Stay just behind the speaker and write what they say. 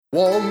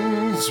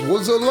Once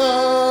was a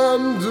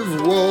land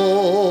of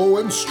woe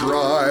and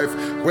strife,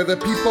 where the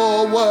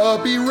people were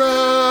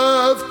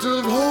bereft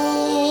of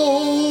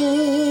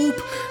hope.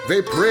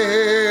 They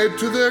prayed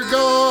to their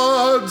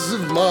gods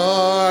of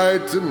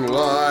might and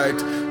light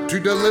to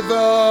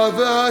deliver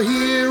the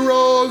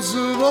heroes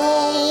of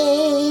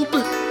old.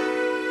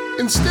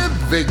 Instead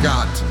they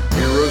got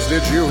heroes.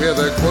 Did you hear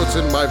the quotes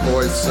in my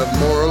voice of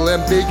moral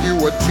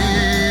ambiguity?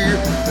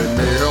 They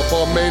may help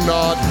or may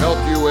not help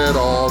you at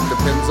all,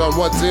 depends on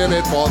what's in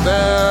it for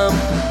them.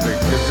 They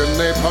kick and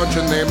they punch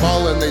and they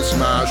maul and they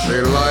smash, they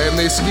lie and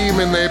they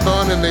scheme and they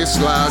burn and they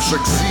slash.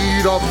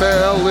 Succeed or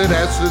fail, it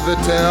adds to the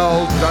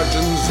tale.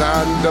 Dungeons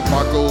and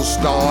Debuckles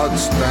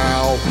starts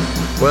now.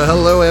 Well,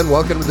 hello and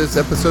welcome to this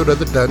episode of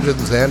the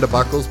Dungeons and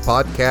Debuckles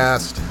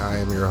podcast. I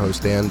am your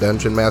host and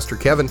Dungeon Master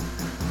Kevin.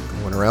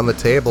 Going around the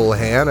table,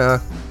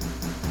 Hannah.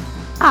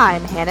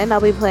 I'm Hannah and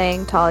I'll be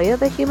playing Talia,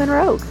 the human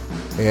rogue.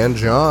 And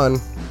John.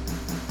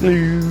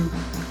 Hello.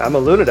 I'm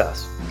a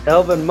Lunadas,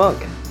 elven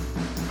monk,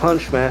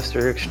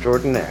 punchmaster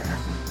extraordinaire.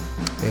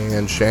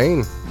 And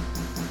Shane.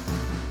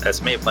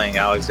 That's me playing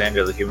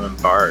Alexander, the human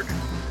bard.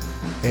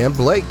 And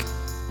Blake.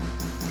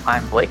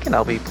 I'm Blake and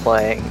I'll be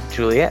playing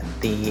Juliet,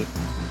 the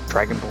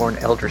dragonborn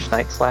eldritch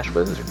knight /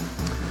 wizard.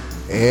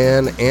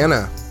 And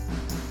Anna.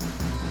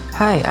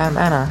 Hi, I'm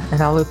Anna, and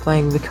I'll be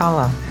playing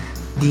Vikala,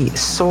 the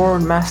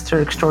sword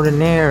master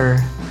extraordinaire,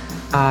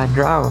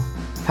 drow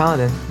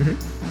paladin.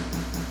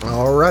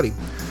 Alrighty.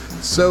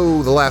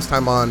 So, the last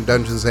time on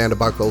Dungeons and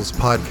Debuckles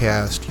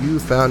podcast, you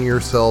found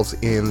yourselves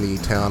in the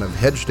town of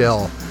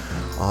Hedgedale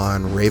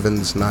on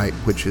Raven's Night,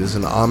 which is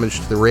an homage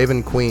to the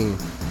Raven Queen.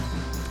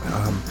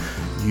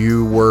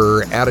 You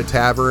were at a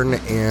tavern,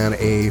 and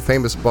a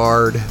famous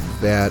bard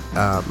that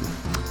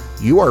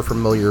you are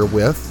familiar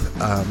with,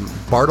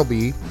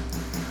 Bartleby,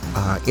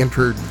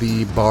 entered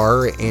the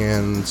bar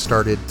and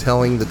started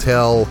telling the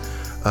tale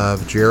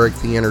of Jarek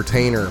the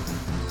Entertainer.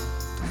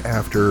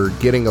 After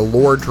getting a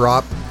lore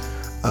drop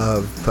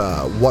of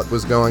what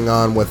was going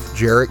on with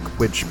Jarek,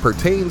 which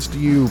pertains to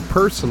you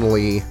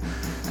personally,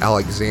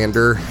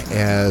 Alexander,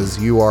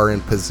 as you are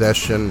in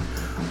possession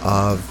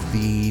of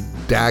the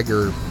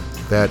dagger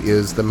that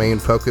is the main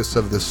focus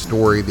of the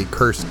story, the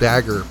cursed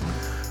dagger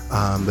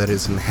that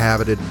is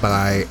inhabited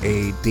by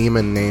a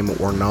demon named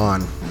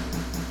Ornan.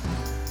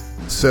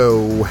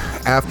 So,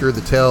 after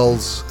the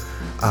tales,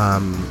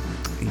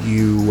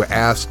 you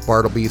asked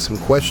Bartleby some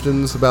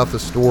questions about the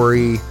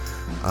story.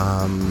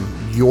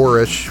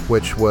 Yorish,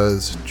 which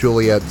was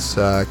Juliet's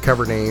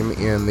cover name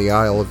in the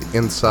Isle of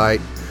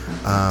Insight,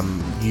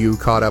 you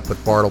caught up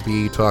with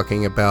Bartleby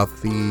talking about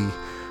the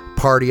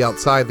party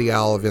outside the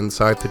Isle of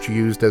Insight that you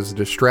used as a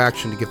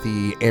distraction to get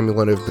the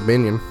Amulet of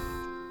Dominion.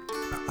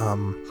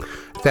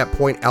 At that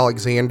point,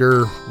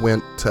 Alexander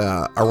went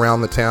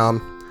around the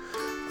town,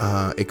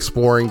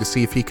 exploring to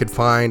see if he could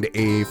find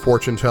a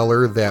fortune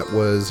teller that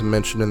was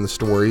mentioned in the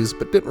stories,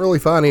 but didn't really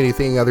find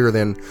anything other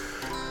than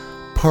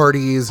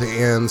parties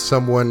and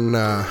someone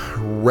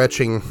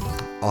retching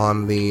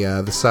on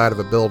the side of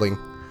a building.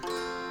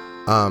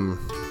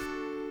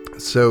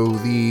 So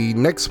the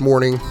next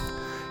morning,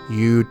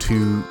 you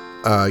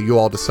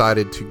all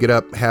decided to get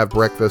up, have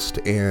breakfast,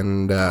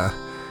 and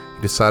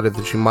decided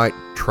that you might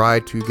try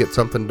to get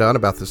something done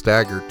about this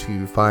dagger,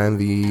 to find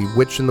the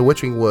witch in the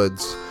witching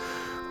woods,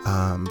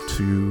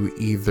 to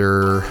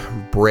either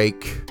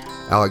break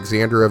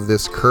Alexander of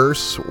this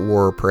curse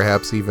or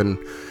perhaps even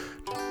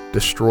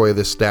destroy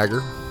this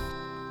dagger.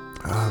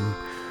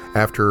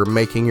 After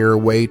making your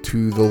way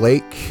to the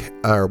lake,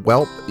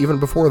 even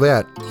before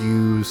that,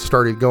 you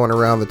started going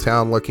around the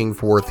town looking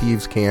for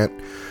Thieves' Cant,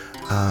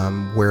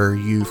 where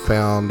you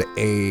found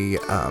a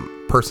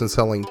person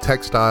selling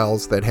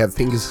textiles that had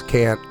Thieves'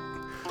 Cant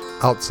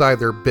outside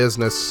their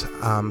business,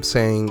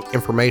 saying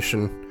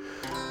information.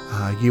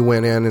 You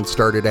went in and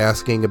started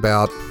asking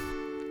about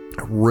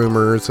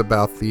rumors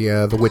about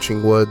the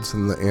witching woods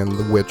and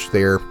the witch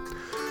there.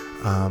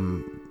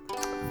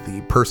 The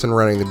person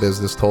running the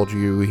business told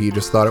you he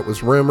just thought it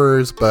was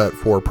rumors, but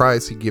for a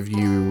price he'd give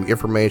you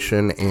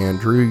information and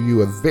drew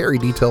you a very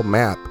detailed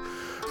map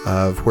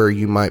of where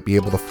you might be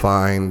able to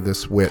find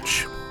this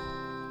witch.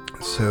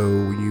 So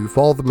you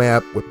follow the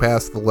map, went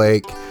past the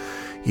lake,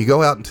 you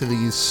go out into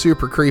these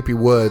super creepy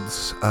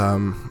woods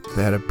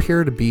that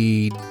appear to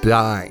be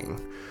dying.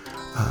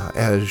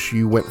 As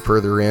you went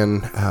further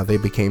in, they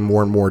became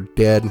more and more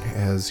dead,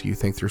 as you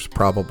think there's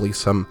probably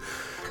some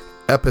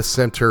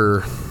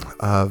epicenter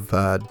of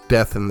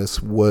death in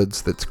this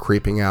woods that's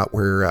creeping out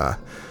where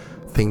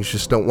things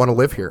just don't want to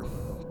live here.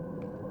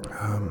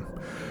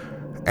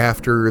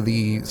 After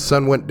the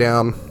sun went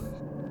down,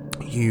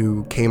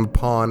 you came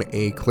upon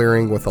a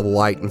clearing with a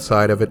light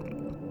inside of it.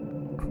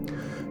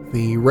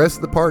 The rest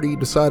of the party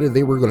decided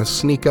they were going to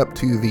sneak up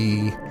to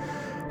the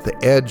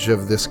edge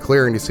of this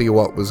clearing to see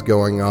what was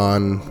going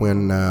on,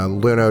 when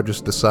Luno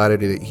just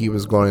decided that he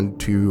was going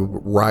to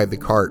ride the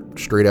cart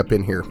straight up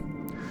in here,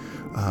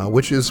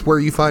 which is where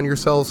you find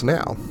yourselves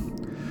now.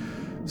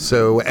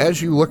 So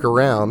as you look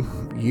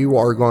around, you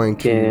are going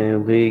to...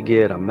 Can we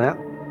get a map?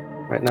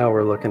 Right now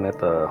we're looking at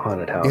the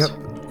haunted house. Yep.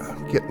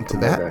 Getting to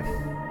that.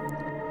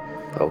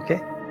 Okay.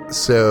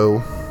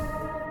 So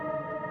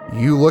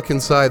you look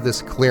inside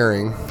this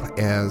clearing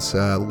as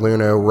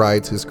Luno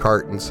rides his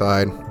cart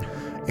inside,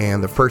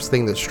 and the first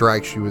thing that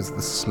strikes you is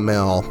the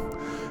smell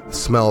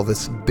of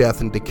this death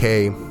and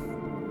decay,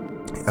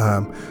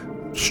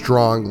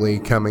 strongly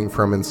coming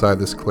from inside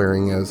this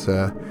clearing as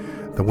the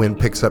wind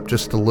picks up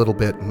just a little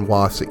bit and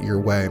wafts it your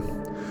way.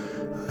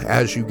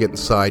 As you get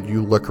inside,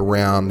 you look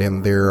around,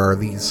 and there are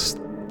these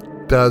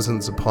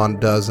dozens upon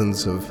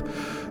dozens of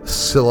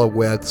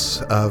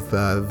silhouettes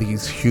of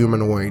these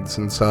humanoids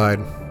inside.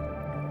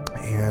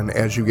 And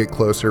as you get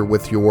closer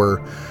with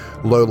your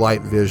low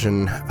light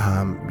vision,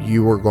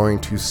 you are going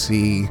to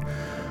see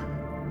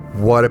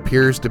what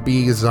appears to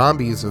be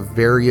zombies of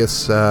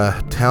various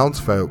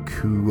townsfolk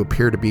who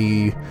appear to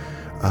be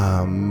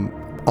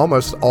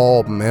almost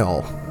all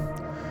male,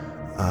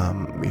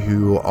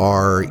 who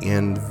are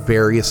in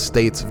various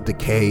states of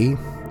decay.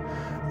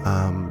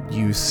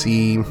 You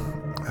see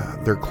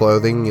their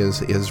clothing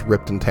is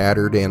ripped and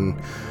tattered, and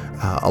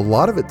a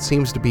lot of it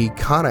seems to be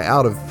kind of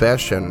out of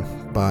fashion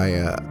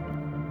by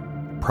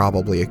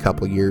probably a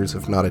couple years,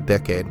 if not a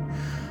decade.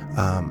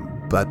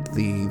 But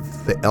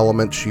the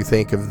elements you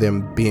think of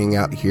them being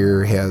out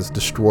here has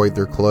destroyed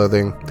their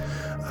clothing.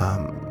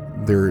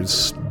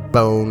 There's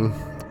bone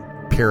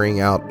peering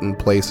out in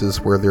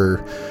places where their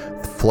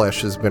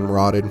flesh has been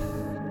rotted.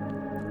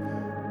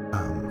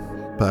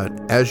 But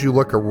as you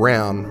look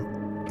around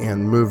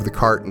and move the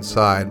cart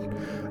inside,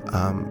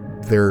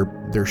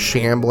 their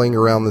shambling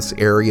around this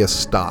area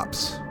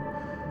stops,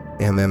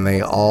 and then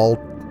they all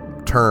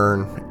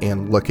turn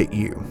and look at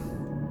you.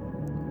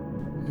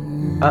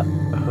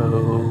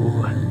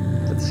 Uh-oh.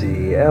 Let's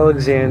see.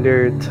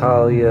 Alexander,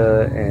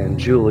 Talia, and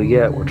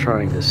Juliet were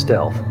trying to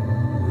stealth.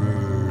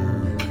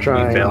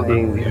 Trying failed.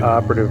 being the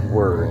operative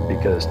word,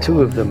 because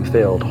two of them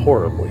failed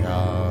horribly.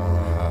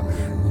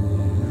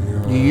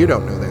 You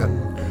don't know that.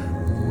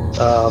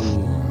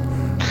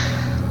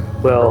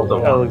 Well, Rolled a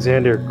one.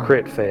 Alexander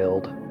crit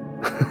failed.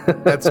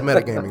 That's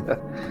metagaming.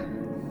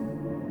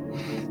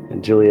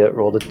 And Juliet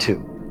rolled a 2.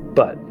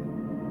 But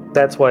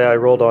that's why I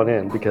rolled on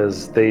in,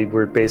 because they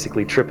were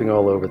basically tripping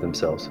all over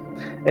themselves.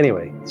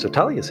 Anyway, so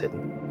Talia's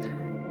hidden.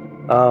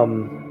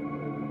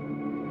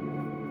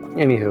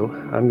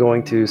 Anywho, I'm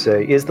going to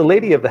say, is the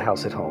lady of the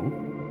house at home?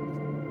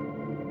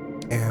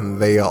 And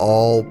they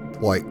all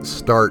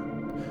start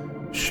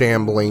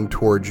shambling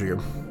towards you.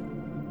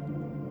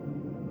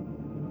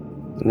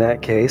 In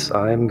that case,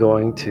 I'm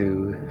going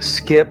to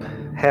skip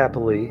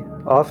happily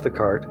off the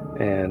cart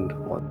and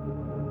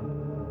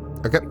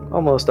Okay.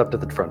 almost up to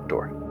the front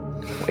door.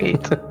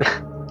 Wait.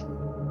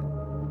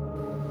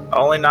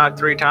 Only knock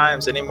 3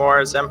 times. Any more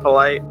is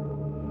impolite.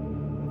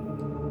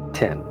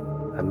 10.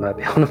 I might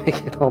be able to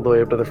make it all the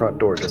way up to the front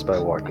door just by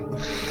walking.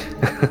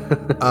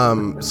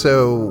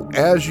 So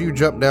as you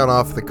jump down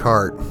off the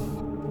cart,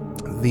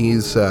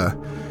 these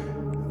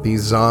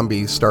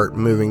zombies start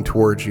moving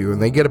towards you,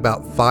 and they get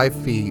about 5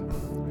 feet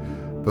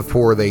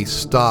before they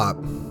stop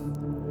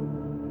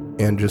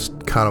and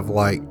just kind of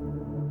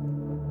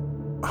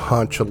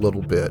hunch a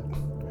little bit,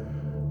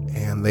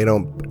 and they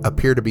don't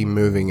appear to be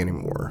moving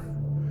anymore.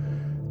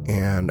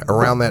 And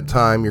around that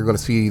time, you're going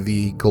to see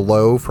the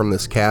glow from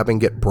this cabin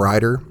get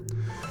brighter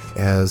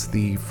as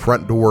the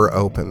front door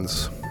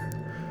opens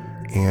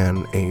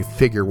and a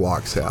figure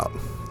walks out.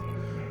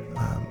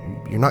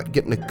 You're not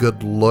getting a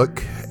good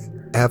look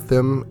at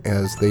them,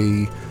 as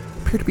they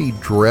appear to be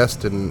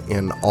dressed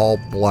in all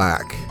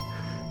black,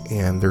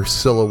 and they're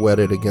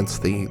silhouetted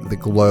against the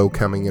glow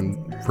coming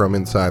in from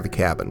inside the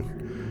cabin.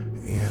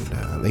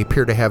 And they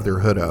appear to have their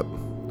hood up,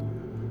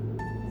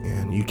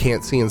 and you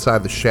can't see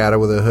inside the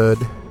shadow of the hood.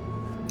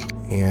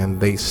 And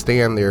they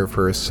stand there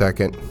for a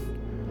second,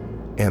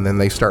 and then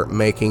they start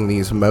making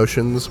these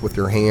motions with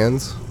their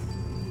hands.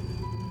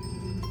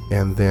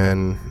 And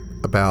then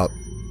about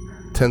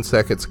 10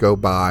 seconds go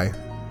by,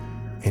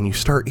 and you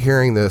start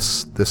hearing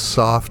this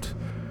soft,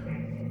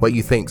 what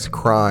you think's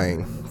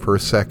crying for a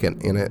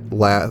second, and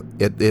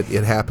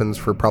it happens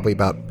for probably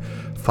about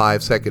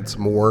 5 seconds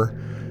more,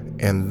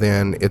 and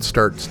then it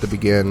starts to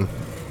begin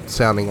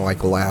sounding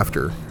like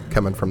laughter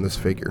coming from this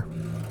figure.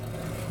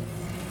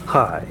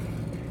 Hi.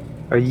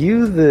 Are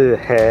you the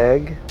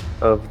hag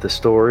of the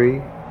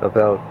story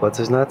about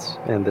what's-his-nuts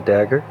and the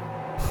dagger?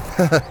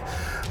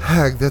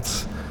 Hag,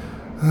 that's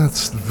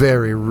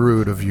very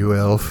rude of you,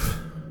 elf.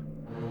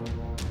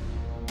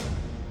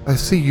 I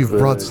see you've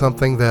brought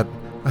something that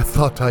I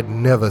thought I'd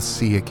never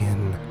see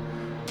again.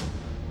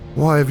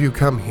 Why have you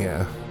come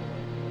here?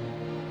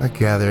 I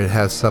gather it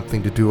has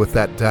something to do with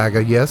that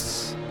dagger,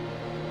 yes?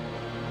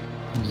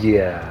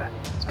 Yeah,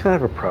 it's kind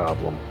of a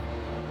problem.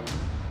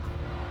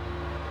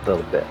 A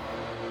little bit.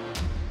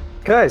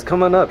 Guys,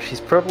 come on up. She's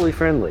probably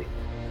friendly.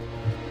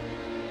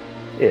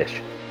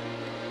 Ish.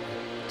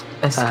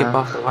 I skip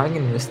off the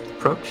wagon and just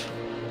approach.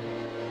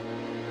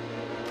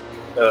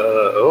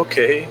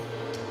 Okay.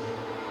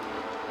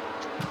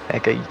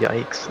 Mega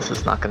yikes. This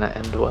is not going to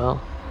end well.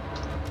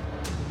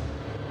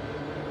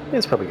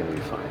 It's probably going to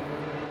be fine.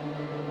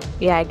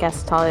 Yeah, I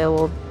guess Talia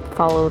will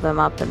follow them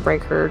up and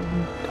break her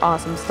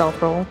awesome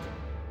stealth roll.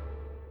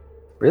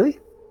 Really?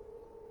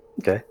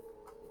 Okay.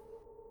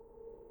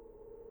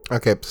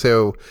 Okay,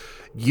 so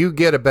you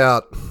get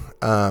about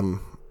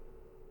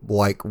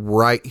like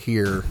right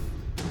here,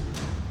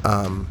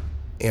 and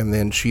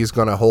then she's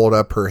gonna hold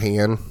up her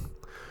hand,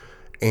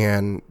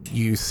 and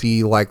you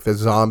see like the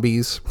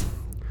zombies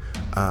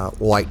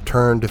like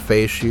turn to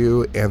face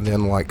you and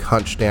then like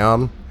hunch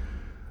down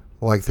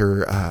like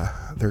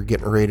they're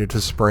getting ready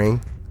to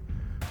spring.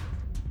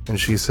 And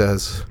she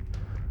says,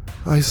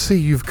 "I see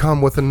you've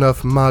come with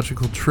enough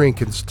magical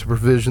trinkets to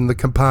provision the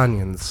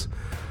companions.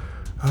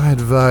 I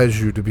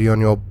advise you to be on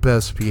your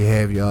best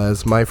behavior,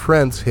 as my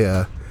friends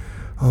here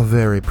are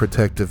very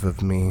protective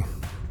of me."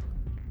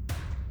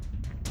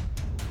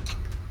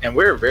 And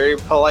we're very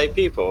polite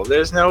people.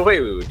 There's no way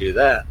we would do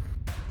that.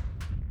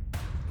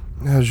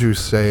 "As you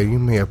say, you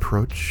may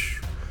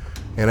approach."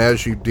 And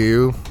as you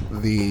do,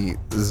 the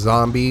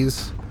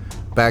zombies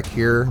back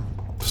here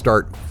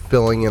start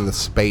filling in the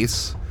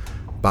space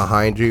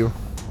behind you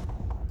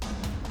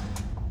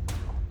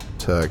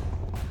to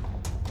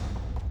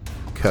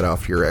cut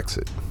off your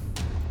exit.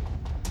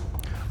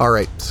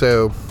 Alright,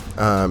 so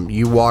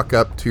you walk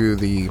up to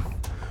the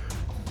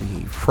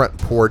front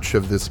porch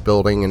of this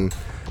building, and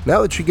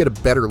now that you get a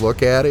better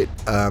look at it,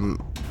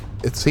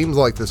 it seems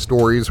like the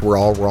stories were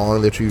all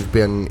wrong that you've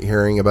been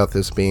hearing about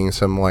this being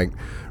some like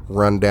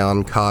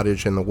rundown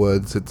cottage in the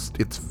woods. It's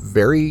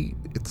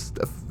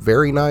a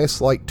very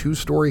nice like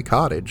 2-story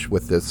cottage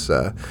with this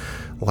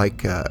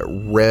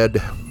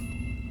red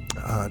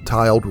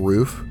tiled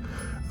roof.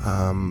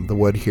 The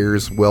wood here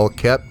is well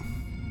kept,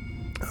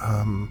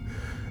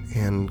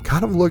 and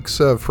kind of looks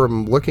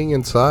from looking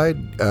inside,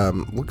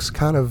 looks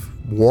kind of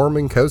warm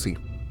and cozy.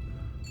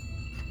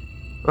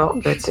 Well,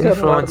 that's Step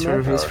influence on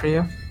reviews that. for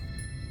you.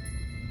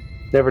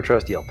 Never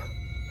trust Yelp.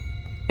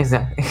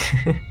 Exactly.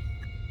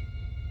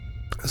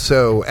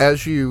 So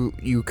as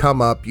you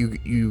come up,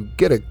 you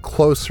get a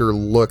closer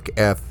look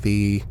at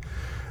the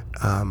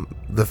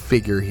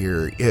figure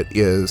here. It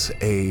is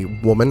a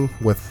woman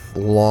with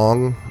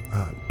long,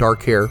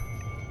 dark hair.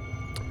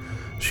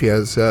 She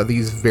has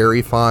these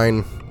very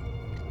fine,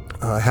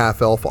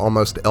 half-elf,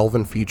 almost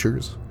elven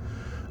features.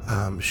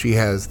 She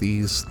has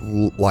these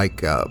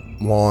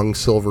long,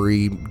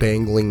 silvery,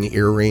 dangling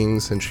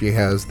earrings, and she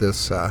has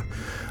this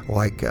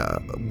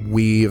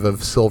weave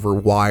of silver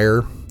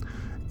wire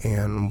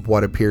and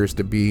what appears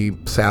to be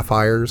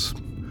sapphires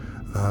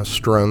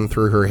strewn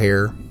through her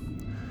hair.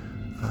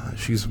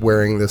 She's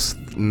wearing this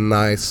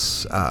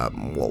nice,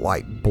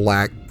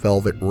 black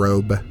velvet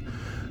robe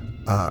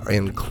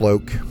and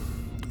cloak,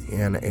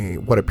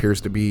 and what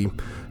appears to be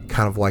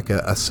kind of like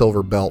a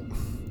silver belt.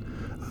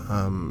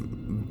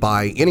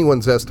 By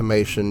anyone's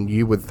estimation,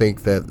 you would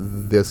think that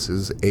this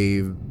is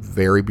a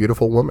very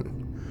beautiful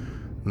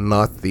woman,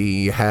 not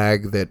the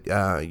hag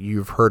that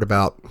you've heard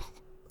about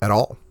at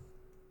all.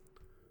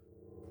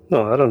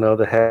 No, I don't know.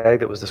 The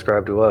hag that was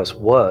described to us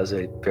was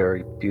a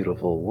very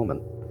beautiful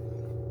woman.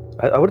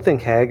 I would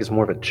think hag is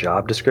more of a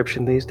job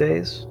description these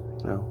days.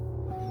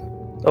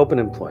 Open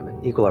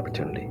employment, equal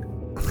opportunity.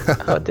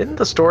 Didn't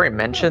the story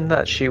mention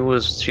that she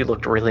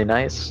looked really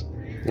nice?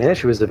 Yeah,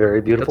 she was a very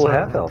beautiful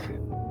That's half elf.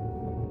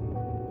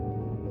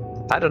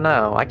 I don't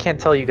know. I can't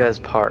tell you guys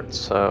apart,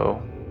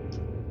 so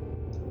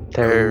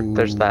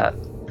there's that.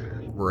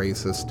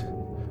 Racist.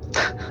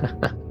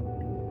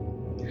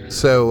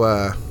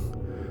 So,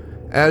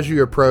 as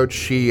you approach,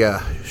 she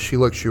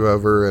looks you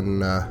over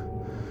and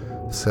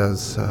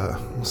says,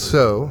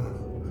 "So,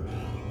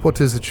 what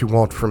is it you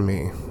want from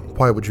me?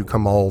 Why would you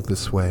come all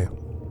this way?"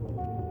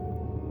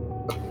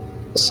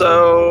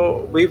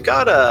 So we've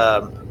got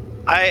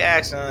I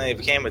accidentally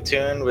became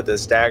attuned with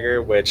this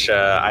dagger, which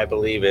I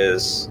believe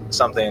is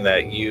something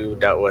that you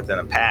dealt with in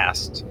the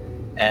past.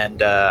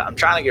 And I'm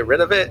trying to get rid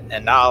of it,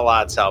 and not a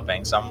lot's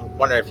helping. So I'm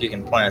wondering if you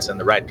can point us in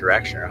the right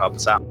direction or help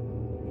us out.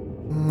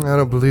 I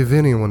don't believe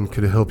anyone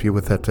could help you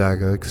with that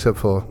dagger, except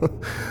for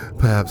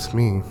perhaps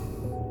me.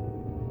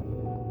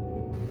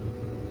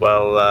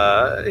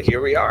 Well,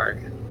 here we are.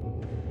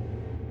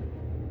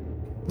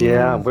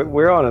 Yeah,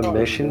 we're on a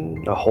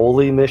mission, a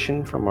holy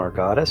mission from our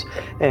goddess,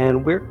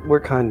 and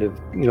we're kind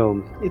of,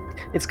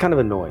 it's kind of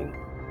annoying.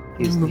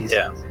 He's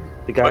Yeah.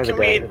 the guy What that can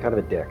we- kind of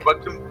a dick.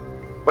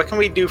 What can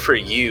we do for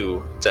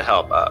you to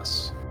help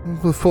us?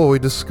 Before we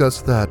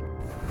discuss that,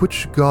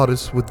 which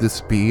goddess would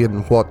this be,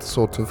 and what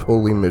sort of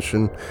holy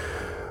mission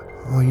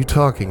are you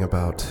talking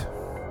about?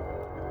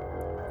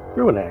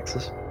 Ruin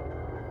Axis.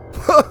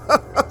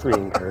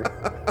 Freeing Kurt.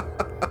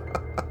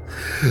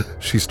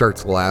 She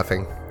starts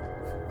laughing.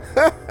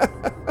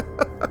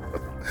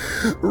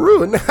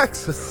 Ruin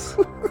Axis.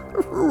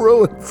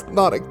 Ruin's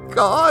not a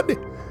god.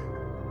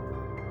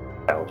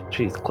 Oh,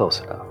 geez,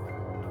 close enough.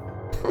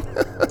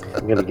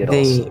 I'm gonna get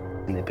They- all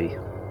nippy.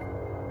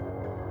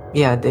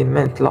 Yeah, they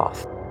meant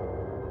Loth.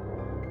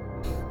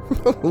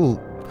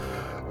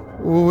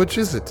 Which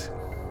is it?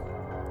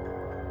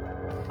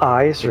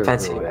 I serve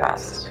Fancy Ruin pass.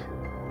 Axis.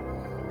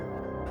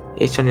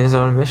 Each on his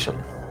own mission.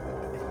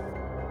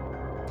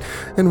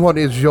 And what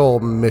is your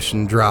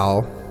mission,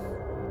 Drow?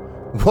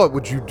 What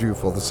would you do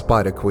for the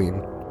Spider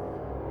Queen?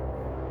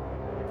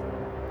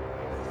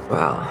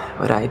 Well,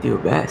 what I do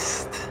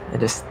best, I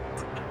just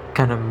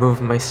kind of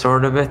move my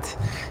sword a bit,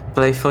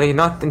 playfully,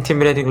 not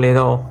intimidatingly at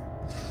all.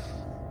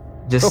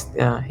 Just,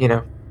 you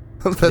know,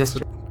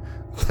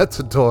 That's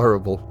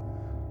adorable.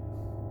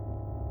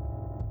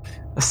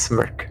 a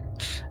smirk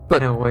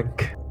But- and a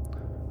wink.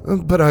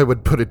 But I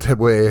would put it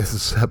away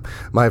as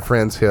my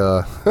friends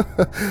here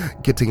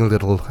getting a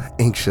little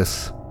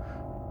anxious.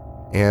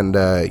 And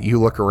you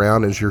look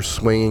around as you're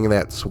swinging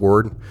that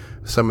sword.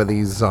 Some of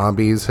these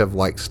zombies have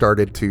like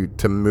started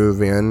to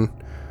move in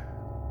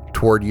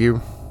toward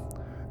you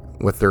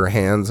with their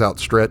hands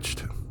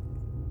outstretched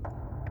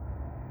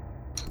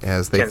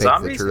as they think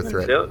that you're a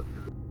threat.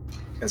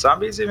 Can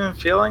zombies even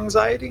feel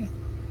anxiety?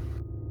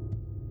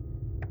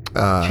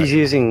 She's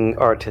using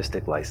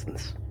artistic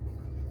license.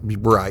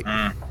 Right.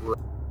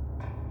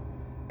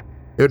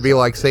 It would be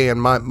like saying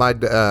my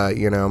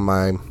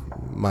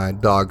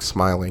dog's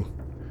smiling.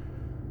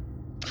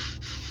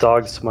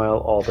 Dogs smile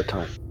all the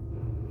time.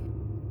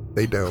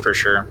 They don't. For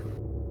sure.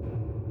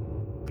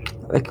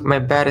 Like, my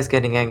bat is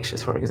getting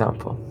anxious, for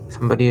example.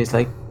 Somebody is,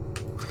 like,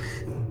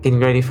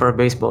 getting ready for a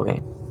baseball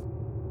game.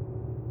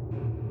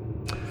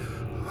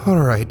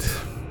 All right.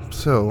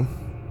 So,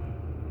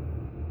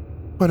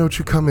 why don't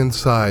you come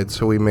inside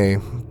so we may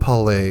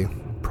parley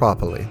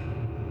properly?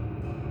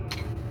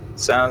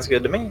 Sounds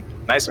good to me.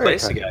 Nice Very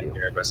place to kind get of you.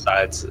 here.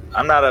 Besides,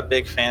 I'm not a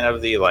big fan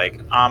of the like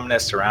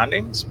ominous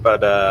surroundings,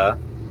 but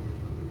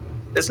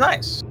it's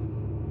nice.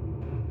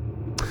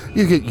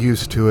 You get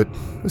used to it,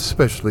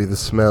 especially the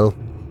smell.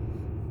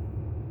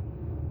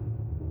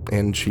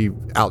 And she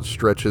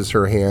outstretches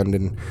her hand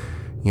and,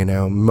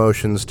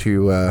 motions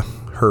to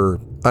her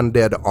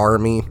undead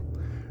army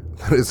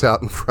that is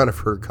out in front of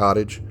her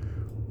cottage.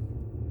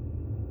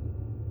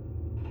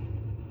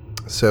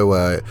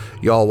 So,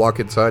 y'all walk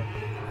inside?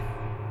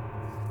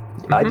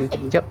 I do.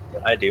 Yep.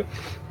 I do.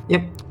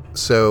 Yep.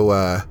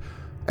 So,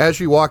 as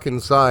you walk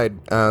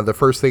inside, the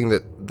first thing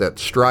that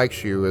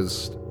strikes you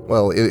is,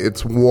 well,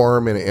 it's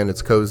warm and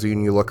it's cozy,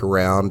 and you look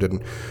around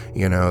and,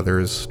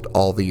 there's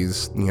all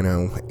these,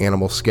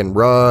 animal skin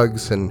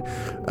rugs and,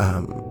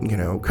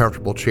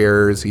 comfortable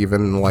chairs,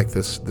 even like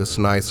this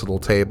nice little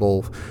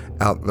table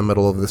out in the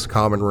middle of this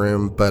common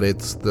room, but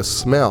it's the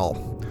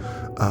smell.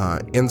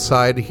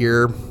 Inside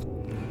here,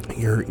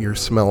 you're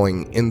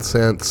smelling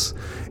incense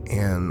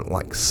and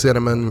like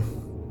cinnamon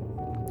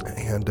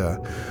and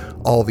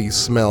all these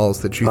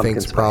smells that you Pumpkin think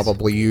is spice.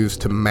 probably used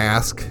to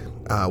mask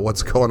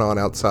what's going on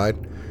outside.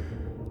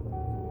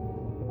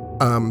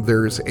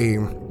 There's a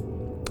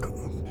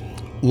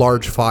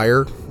large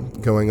fire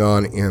going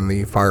on in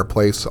the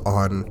fireplace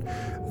on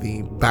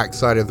the back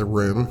side of the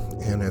room,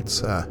 and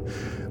it's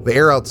the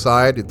air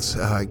outside. It's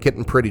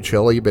getting pretty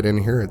chilly, but in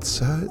here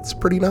it's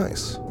pretty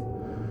nice.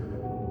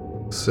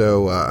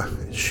 So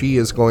she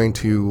is going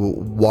to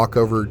walk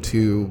over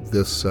to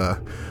this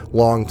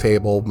long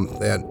table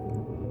that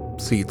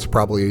seats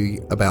probably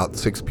about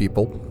 6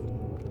 people,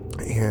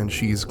 and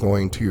she's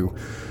going to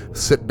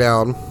sit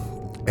down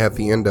at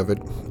the end of it,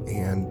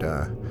 and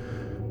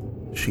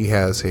she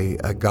has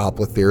a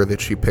goblet there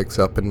that she picks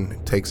up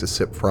and takes a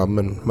sip from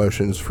and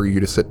motions for you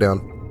to sit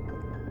down.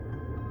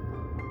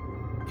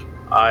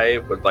 I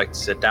would like to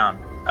sit down.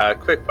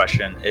 Quick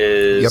question: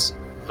 Is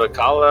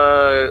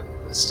Vakala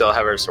still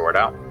have her sword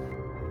out?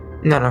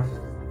 No.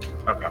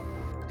 Okay.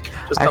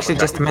 I actually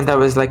just meant I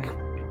was, like,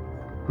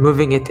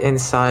 moving it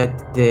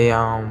inside the,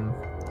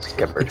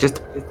 Scabbard.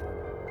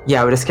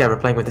 Yeah, with the scabbard,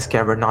 playing with the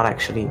scabbard, not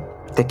actually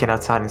taking it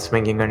outside and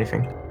swinging or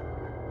anything.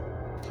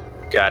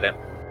 Got it.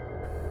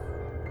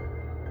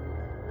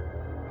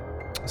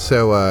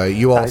 So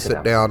you all I sit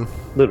sit down.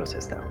 Luna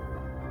sits down.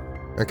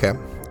 Okay.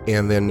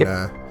 And then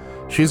Yep.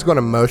 she's going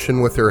to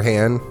motion with her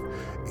hand,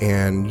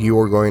 and you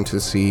are going to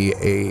see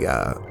a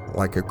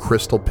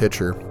crystal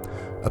pitcher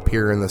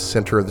appear in the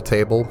center of the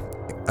table,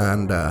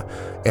 and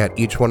at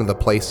each one of the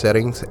place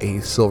settings, a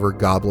silver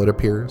goblet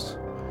appears.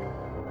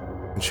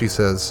 And she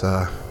says,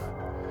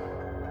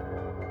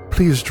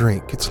 "Please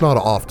drink. It's not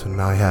often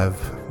I have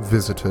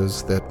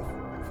visitors that,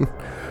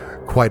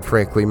 quite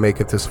frankly, make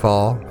it this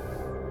far.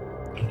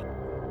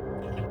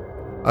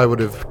 I would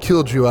have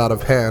killed you out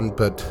of hand,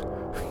 but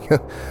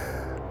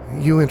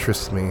you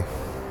interest me.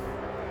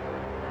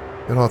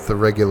 You're not the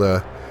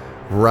regular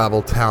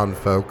rabble town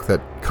folk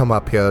that come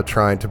up here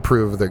trying to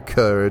prove their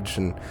courage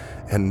and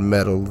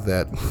mettle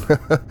that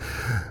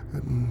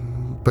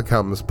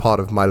becomes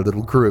part of my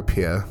little group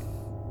here."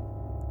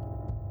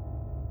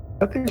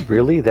 Are they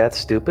really that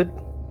stupid?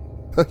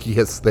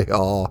 Yes, they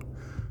are.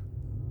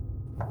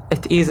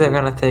 At ease, I'm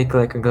gonna take,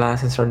 like, a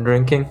glass and start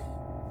drinking.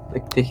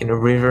 Like, taking a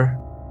breather.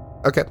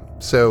 Okay,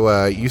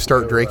 so you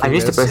start drinking I'm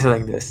used to this, places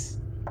like this.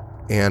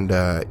 and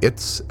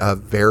it's a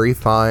very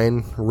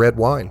fine red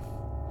wine.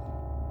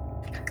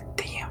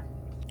 Damn.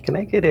 Can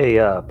I get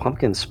a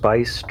pumpkin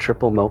spice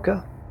triple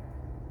mocha?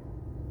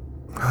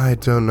 I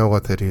don't know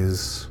what that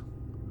is.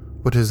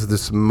 What is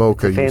this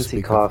mocha A you fancy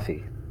speak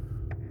coffee.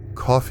 of?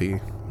 Coffee?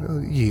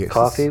 Yes.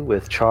 Coffee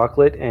with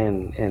chocolate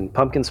and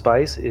pumpkin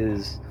spice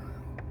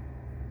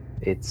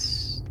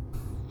it's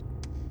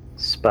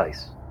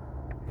spice.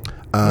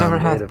 Never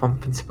Um, had Made of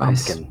pumpkin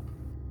spice. Pumpkin.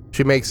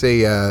 she makes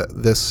a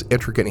this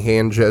intricate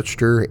hand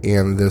gesture,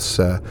 and this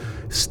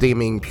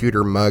steaming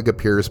pewter mug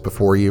appears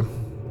before you.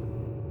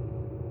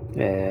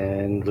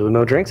 And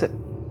Luno drinks it.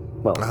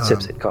 Well,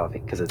 sips it coffee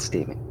because it's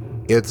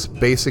steaming. It's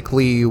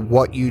basically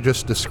what you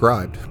just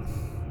described.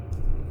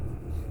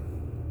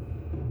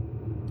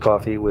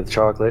 Coffee with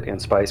chocolate and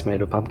spice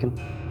made of pumpkin.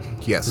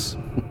 Yes.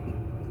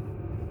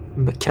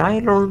 But can I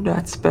learn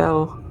that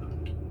spell?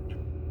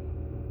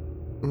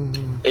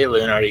 Hey,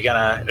 Luna, are you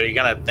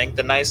gonna thank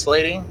the nice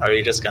lady, or are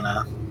you just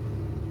gonna?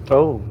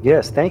 Oh,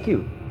 yes, thank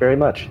you very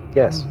much.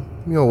 Yes.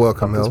 You're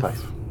welcome, Pumpkin Elf.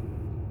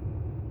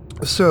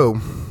 spice. So,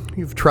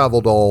 you've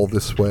traveled all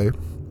this way,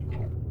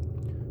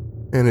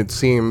 and it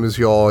seems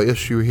your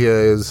issue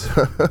here is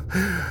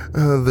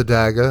the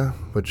dagger,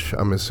 which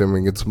I'm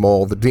assuming it's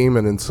more the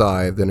demon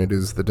inside than it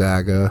is the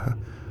dagger.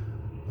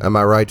 Am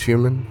I right,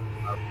 human?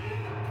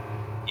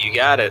 You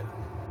got it.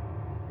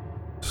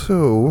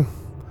 So,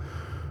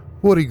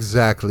 what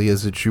exactly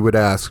is it you would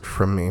ask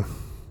from me?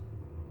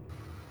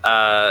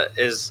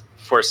 Is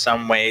for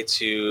some way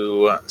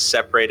to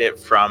separate it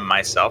from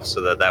myself,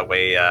 so that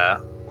way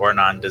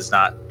Ornon does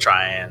not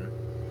try and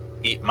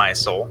eat my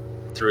soul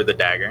through the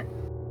dagger.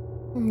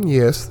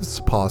 Yes, that's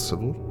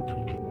possible.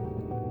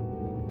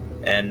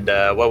 And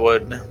what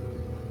would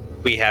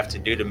we have to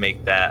do to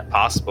make that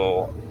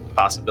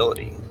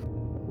possibility?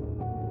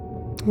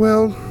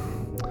 Well,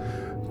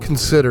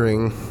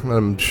 considering,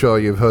 I'm sure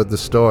you've heard the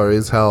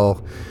stories,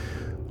 how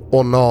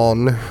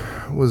Ornon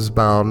was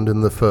bound in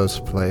the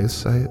first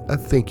place, I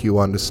think you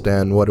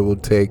understand what it will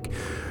take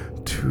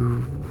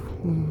to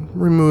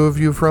remove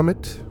you from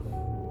it.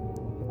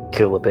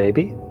 Kill a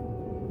baby.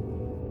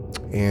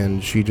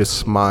 And she just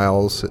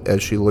smiles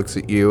as she looks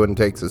at you and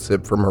takes a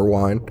sip from her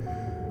wine.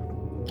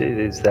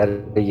 Is that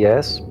a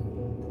yes?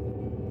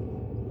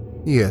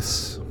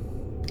 Yes.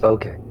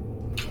 Okay.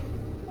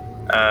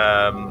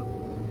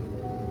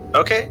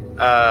 Okay.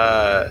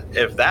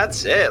 If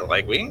that's it,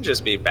 like, we can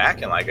just be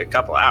back in like a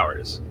couple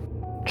hours.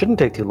 Shouldn't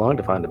take too long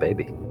to find a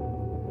baby.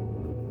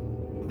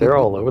 They're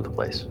all over the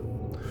place.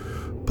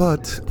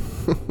 But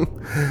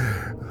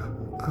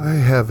I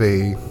have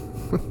a,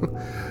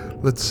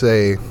 let's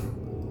say,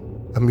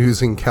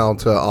 amusing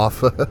counter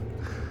offer.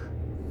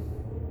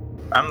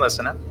 I'm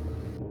listening.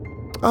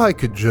 I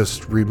could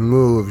just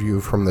remove you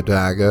from the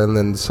dagger, and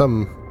then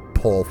some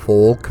poor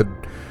fool could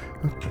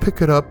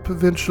pick it up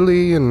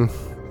eventually and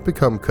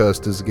become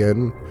cursed as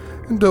again.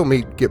 And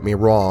don't get me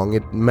wrong,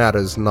 it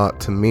matters not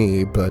to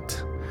me,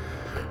 but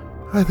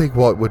I think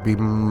what would be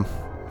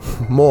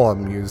more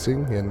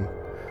amusing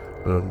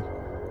and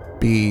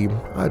be,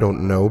 I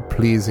don't know,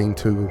 pleasing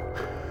to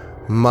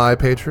my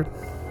patron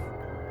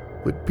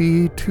would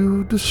be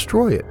to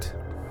destroy it.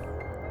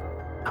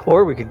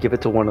 Or we could give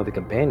it to one of the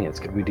companions.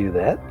 Could we do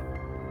that?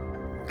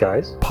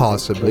 Guys?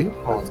 Possibly.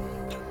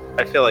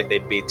 I feel like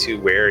they'd be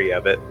too wary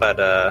of it, but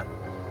I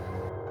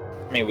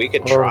mean, we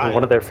could Or try.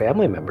 one of their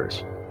family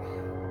members.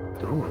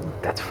 Ooh,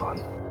 that's fun.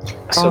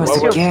 So Oh, what it's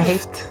a would-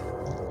 gift.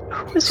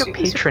 Who is your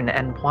patron,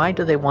 and why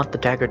do they want the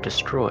dagger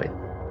destroyed?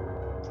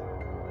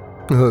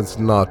 It's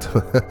not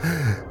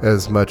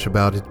as much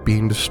about it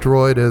being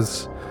destroyed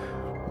as,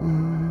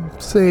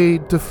 say,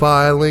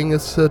 defiling a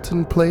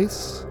certain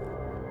place.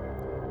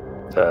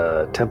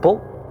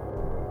 Temple?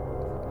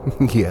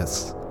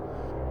 Yes.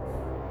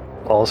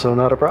 Also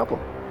not a problem.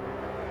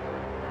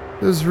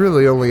 There's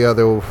really only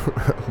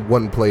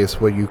one place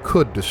where you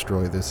could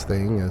destroy this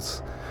thing.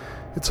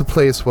 It's a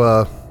place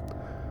where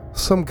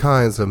some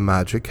kinds of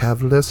magic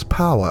have less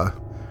power.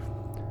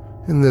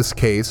 In this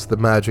case, the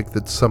magic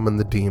that summoned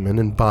the demon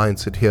and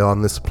binds it here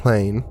on this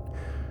plane,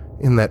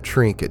 in that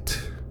trinket.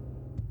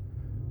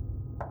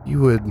 You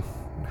would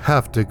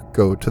have to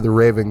go to the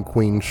Raven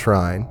Queen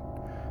Shrine,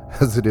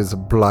 as it is a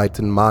blight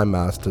in my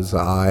master's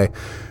eye,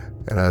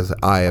 and as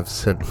I have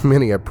sent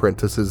many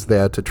apprentices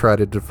there to try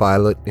to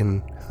defile it,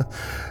 and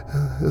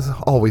has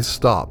always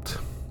stopped.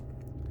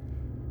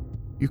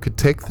 You could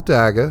take the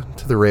dagger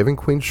to the Raven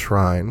Queen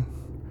Shrine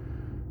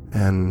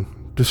and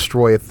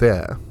destroy it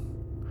there.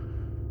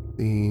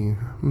 The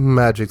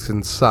magics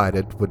inside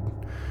it would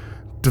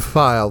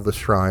defile the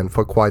shrine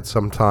for quite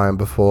some time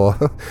before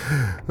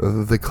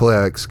the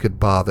clerics could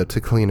bother to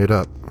clean it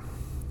up.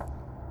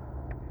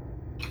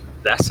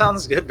 That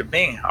sounds good to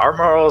me. Our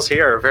morals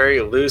here are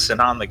very loose and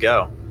on the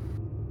go.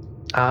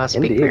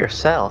 Speak Indeed. for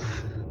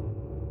yourself.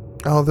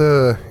 Are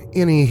there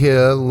any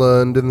here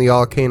learned in the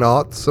arcane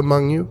arts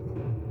among you?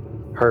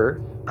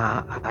 Her?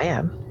 I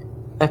am.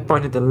 I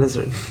pointed the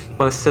lizard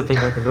while sipping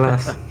out the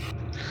glass.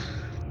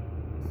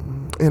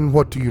 And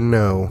what do you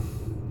know?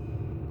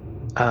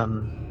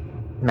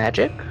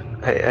 Magic?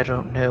 I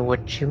don't know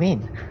what you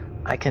mean.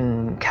 I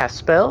can cast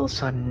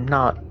spells. I'm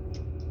not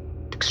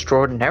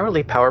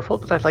extraordinarily powerful,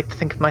 but I'd like to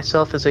think of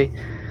myself as a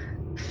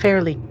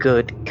fairly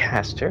good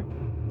caster.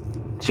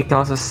 She can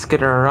also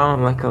skitter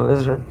around like a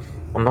lizard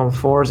on all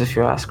fours if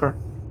you ask her.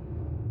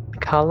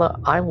 Kala,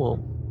 I will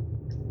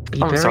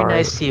be I'm very sorry.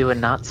 nice to you and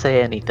not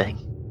say anything.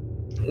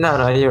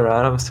 No, you're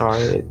right. I'm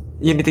sorry.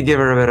 You need to give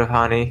her a bit of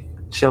honey.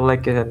 She'll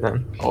like it, and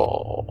then.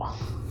 Oh.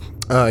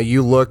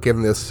 You look,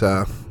 and this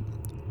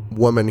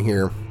woman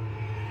here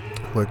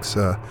looks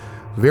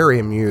very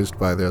amused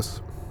by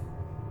this.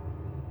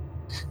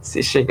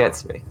 See, she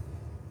gets me.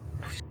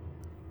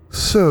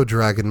 So,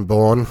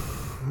 Dragonborn,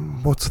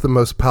 what's the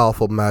most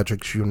powerful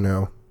magics you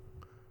know?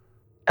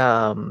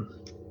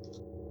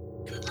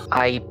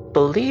 I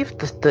believe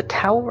the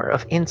Tower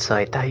of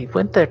Insight, I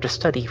went there to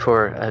study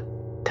for a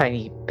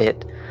tiny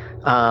bit.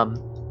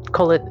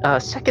 Call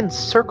it second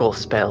circle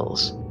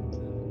spells.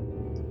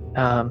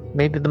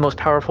 Maybe the most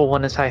powerful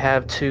one is I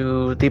have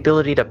the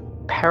ability to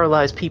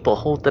paralyze people,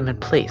 hold them in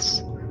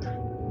place.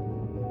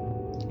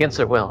 Against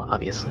their will,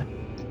 obviously.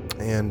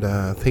 And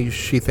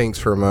she thinks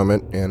for a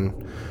moment and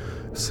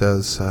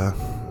says,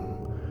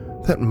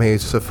 that may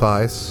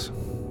suffice.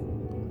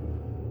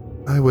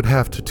 I would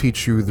have to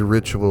teach you the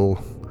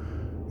ritual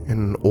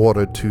in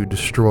order to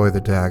destroy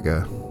the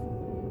dagger.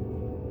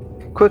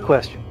 Quick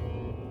question.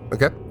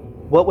 Okay.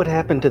 What would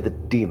happen to the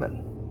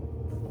demon?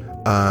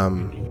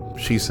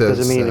 She says...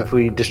 Because, if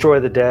we destroy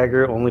the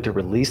dagger only to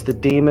release the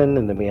demon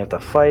and then we have to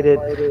fight it,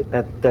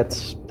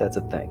 that's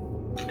a thing.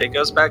 It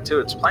goes back to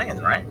its plan,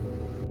 right?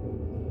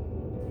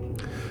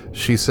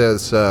 She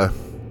says,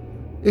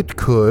 it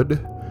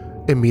could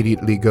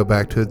immediately go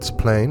back to its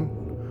plane,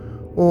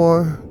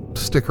 or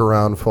stick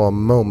around for a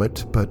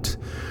moment, but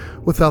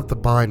without the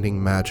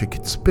binding magic,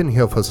 it's been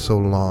here for so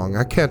long,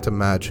 I can't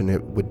imagine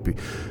it would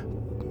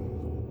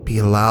be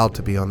allowed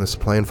to be on this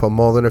plane for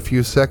more than a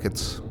few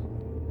seconds.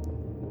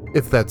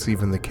 If that's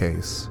even the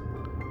case.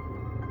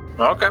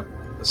 Okay,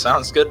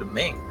 sounds good to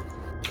me.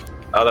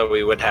 Although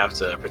we would have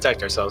to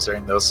protect ourselves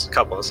during those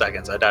couple of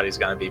seconds, I doubt he's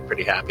going to be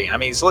pretty happy. I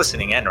mean, he's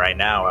listening in right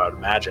now, I would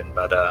imagine,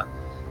 but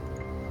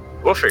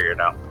we'll figure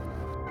it out.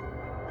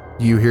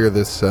 You hear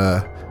this,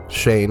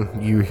 Shane,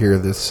 you hear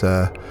this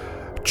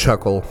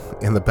chuckle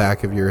in the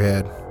back of your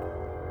head.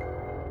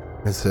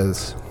 It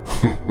says,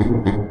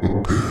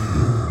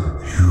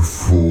 You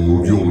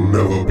fool, you'll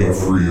never be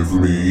free of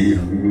me.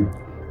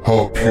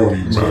 Our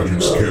puny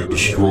magics can't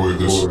destroy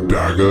this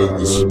dagger and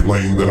this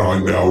plane that I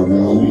now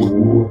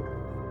rule.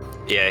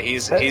 Yeah,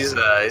 he's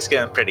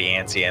getting pretty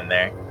antsy in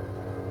there.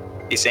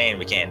 He's saying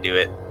we can't do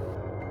it.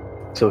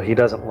 So he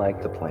doesn't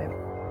like the plan.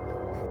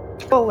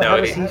 Well, No, how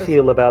does he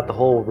feel about the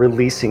whole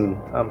releasing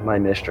my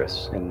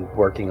mistress and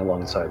working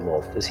alongside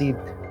Wolf?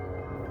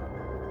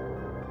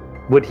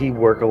 Would he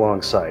work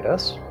alongside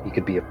us? He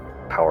could be a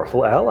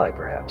powerful ally,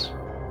 perhaps.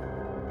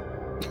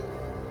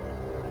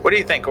 What do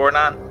you think,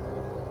 Ornan?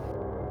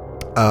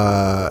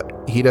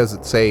 he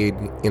doesn't say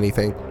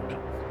anything.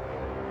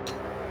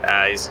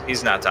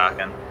 He's not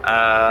talking.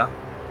 I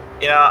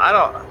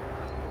don't.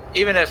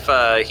 Even if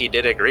he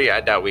did agree,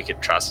 I doubt we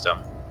could trust him.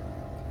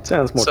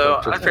 Sounds more.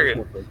 So I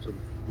figured.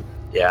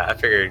 Yeah, I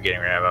figured getting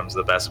rid of him's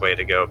the best way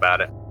to go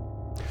about it.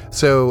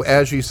 So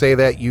as you say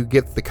that, you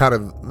get the kind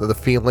of the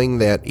feeling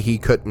that he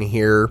couldn't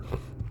hear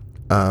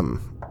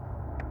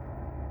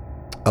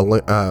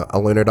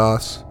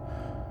Alunidas.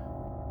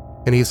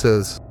 And he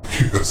says,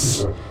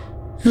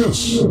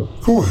 Yes,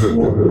 go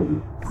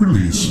ahead.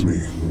 Release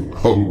me.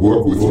 I'll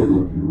work with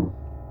you.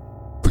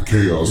 The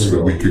chaos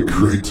that we can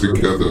create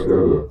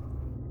together.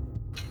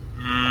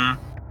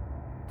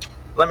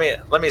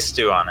 Let me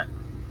stew on it.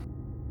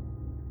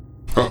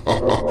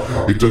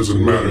 It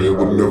doesn't matter, it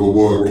would never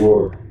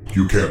work.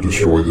 You can't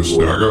destroy this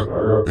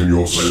dagger, and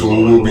your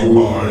soul will be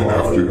mine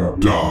after you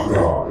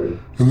die.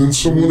 And then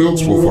someone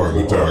else will find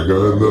the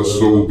dagger, and their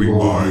soul will be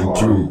mine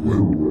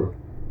too.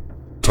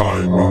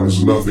 Time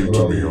means nothing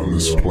to me on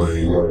this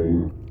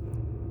plane.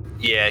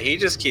 Yeah, he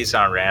just keeps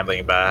on rambling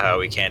about how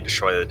we can't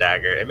destroy the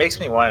dagger. It makes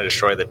me want to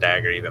destroy the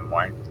dagger even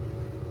more.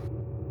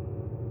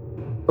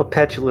 Well,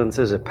 petulance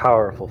is a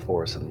powerful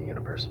force in the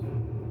universe.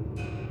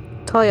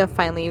 Talia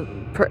finally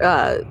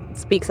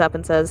speaks up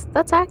and says,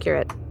 "That's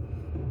accurate."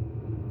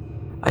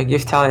 I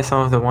give Talia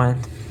some of the wine.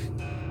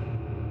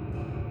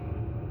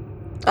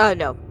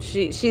 No,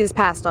 she's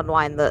passed on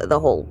wine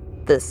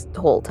this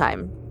whole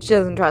time. She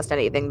doesn't trust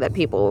anything that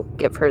people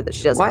give her that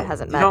she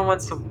hasn't met. You don't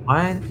want some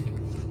wine?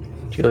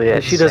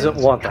 Julia, she doesn't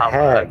want the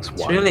hag's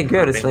It's wine. really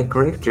good. It's like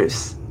grape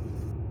juice.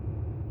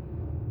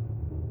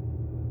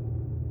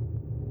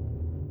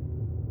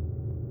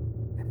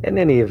 In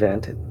any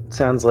event, it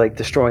sounds like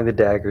destroying the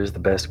dagger is the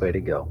best way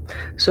to go.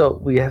 So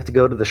we have to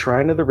go to the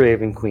Shrine of the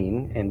Raven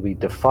Queen, and we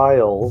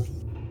defile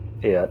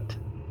it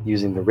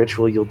using the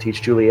ritual you'll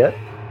teach Juliet,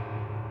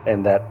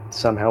 and that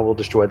somehow will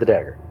destroy the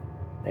dagger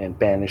and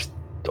banish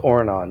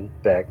Ornan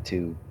back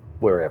to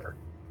wherever.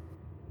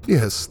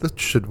 yes, that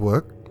should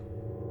work.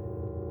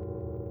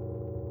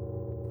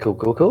 Cool.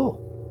 Cool.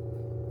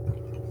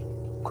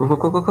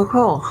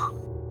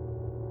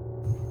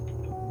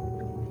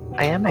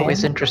 I am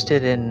always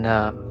interested in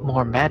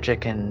more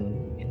magic and,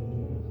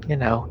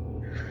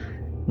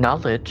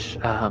 knowledge.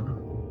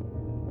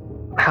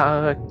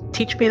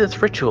 Teach me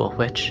this ritual,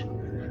 Witch.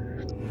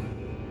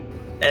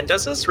 And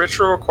does this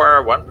ritual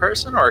require one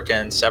person, or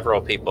can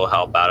several people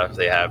help out if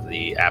they have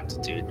the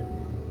aptitude?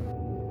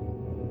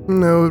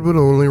 No, it would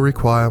only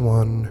require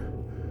one.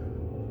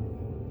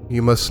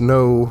 You must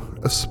know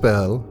a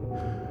spell,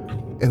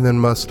 and then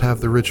must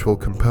have the ritual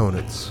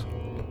components,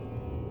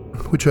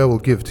 which I will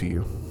give to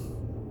you.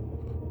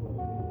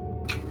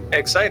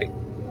 Exciting.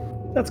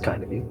 That's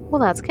kind of you.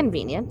 Well, that's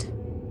convenient.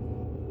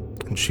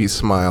 And she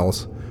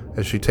smiles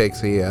as she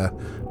takes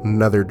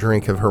another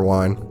drink of her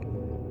wine.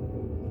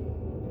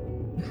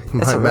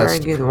 That's My a very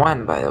master, good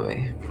one, by the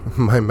way.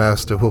 my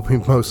master will be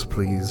most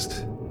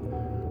pleased.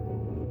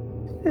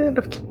 And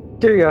of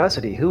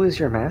curiosity, who is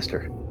your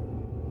master?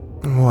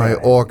 Why,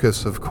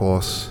 Orcus, of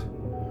course.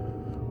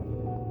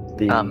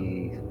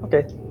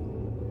 Okay.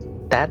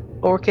 That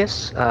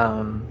Orcus,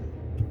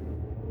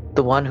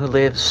 the one who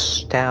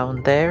lives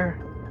down there.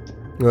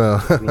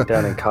 Well, You mean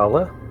down in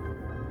Kala?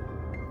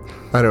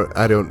 I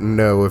don't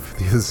know if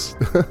this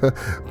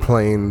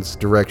plane's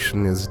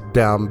direction is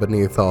down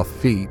beneath our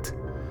feet.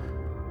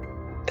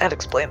 That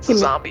explains You the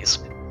mean- zombies.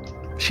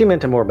 She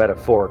meant a more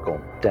metaphorical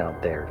down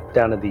there.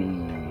 Down in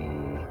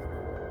the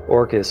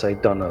Orcus, I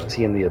don't know. Is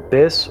he in the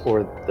Abyss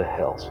or the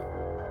Hells?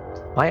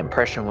 My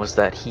impression was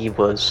that he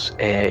was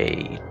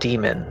a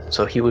demon,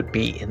 so he would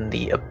be in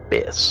the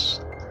Abyss.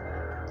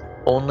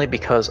 Only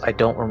because I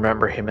don't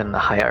remember him in the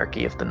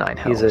hierarchy of the Nine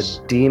Hells. He's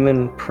a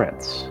demon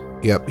prince.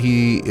 Yep,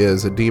 he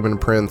is a demon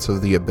prince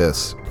of the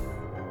Abyss.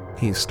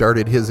 He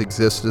started his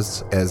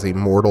existence as a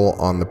mortal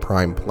on the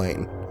Prime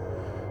Plane.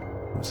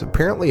 He was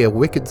apparently a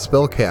wicked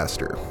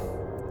spellcaster.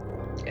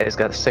 Yeah, he's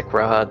got a sick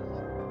rod.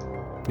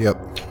 Yep.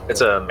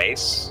 It's a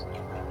mace.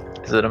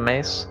 Is it a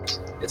mace?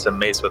 It's a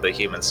mace with a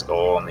human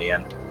skull on the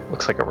end.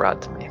 Looks like a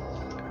rod to me.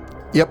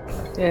 Yep.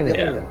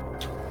 Yeah.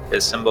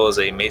 His symbol is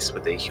a mace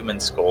with a human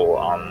skull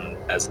on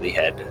as the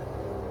head.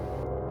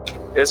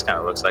 This kind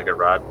of looks like a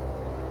rod.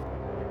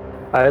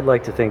 I'd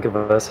like to think of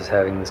us as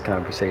having this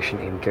conversation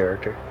in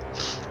character.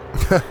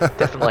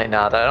 Definitely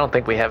not. I don't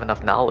think we have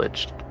enough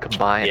knowledge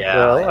combined. Yeah.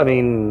 Well, I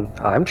mean,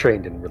 I'm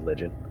trained in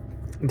religion.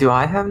 Do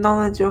I have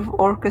knowledge of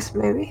Orcus,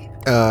 maybe?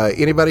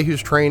 Anybody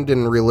who's trained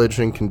in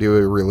religion can do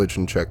a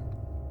religion check.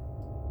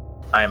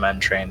 I'm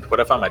untrained. What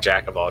if I'm a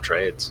jack of all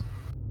trades?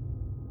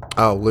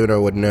 Oh,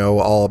 Luna would know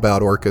all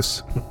about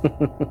Orcus.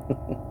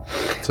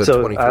 So,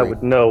 So 23. I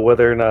would know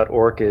whether or not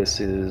Orcus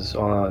is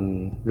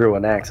on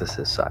Ruin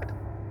Axis' side.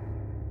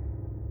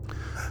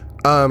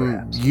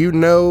 perhaps. You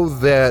know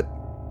that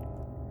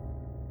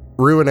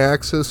Ruin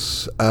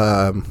Axis,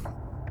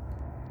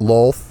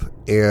 Lolth,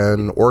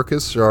 and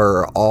Orcus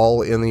are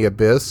all in the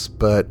Abyss,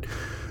 but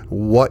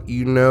what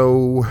you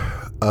know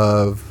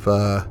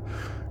of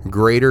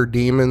greater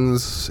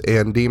demons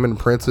and demon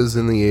princes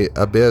in the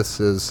Abyss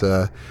is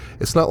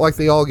it's not like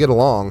they all get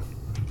along.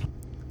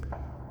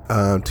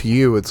 To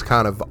you, it's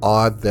kind of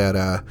odd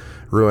that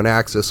Ruin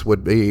Axis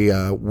would be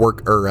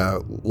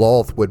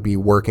Lolth would be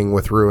working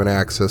with Ruin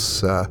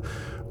Axis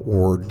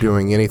or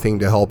doing anything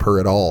to help her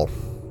at all.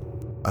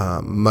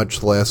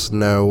 Much less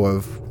know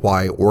of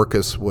why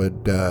Orcus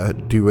would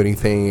do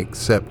anything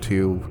except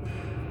to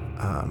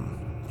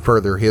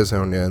further his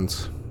own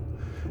ends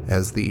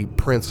as the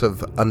Prince of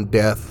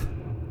Undeath.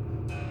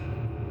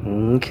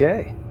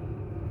 Okay.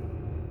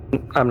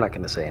 I'm not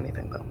going to say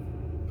anything, though.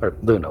 Or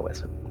Luna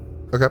isn't.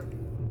 Okay.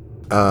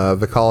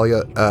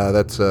 Vicalia,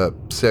 that's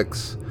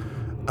 6.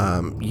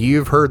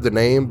 You've heard the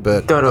name,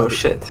 but Don't know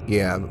shit.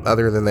 yeah,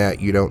 other than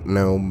that, you don't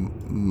know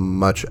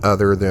much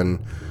other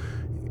than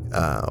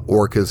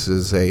Orcus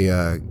is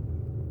a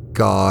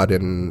god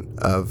and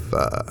of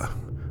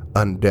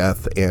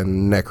undeath,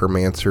 and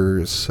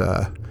necromancers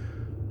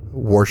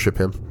worship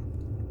him.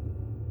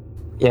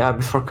 Yeah,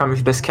 before coming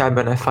to this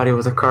cabin, I thought it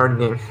was a card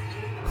game.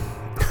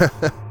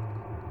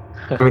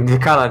 I mean,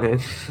 Vikala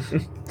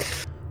did.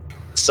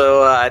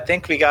 So I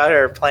think we got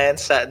our plan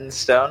set in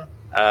stone.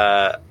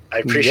 I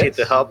appreciate Yes.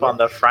 the help on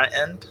the front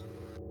end.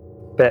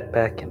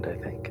 Back end, I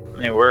think. I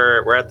mean,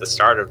 we're at the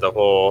start of the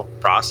whole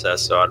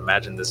process, so I'd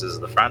imagine this is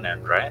the front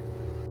end, right?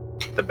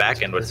 The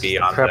back end would This be is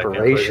the on the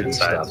preparation conclusion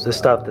side. stuff. The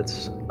stuff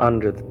that's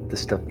under the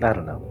stuff. I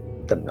don't know.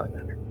 Doesn't really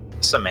matter.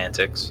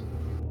 Semantics.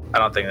 I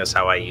don't think that's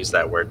how I use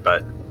that word,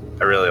 but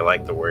I really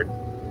like the word.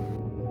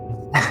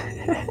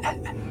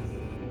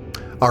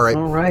 All right.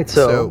 All right.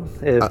 So,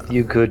 if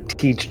you could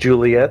teach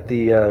Juliet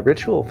the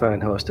ritual,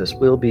 fine hostess,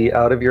 we'll be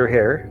out of your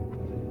hair,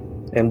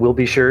 and we'll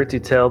be sure to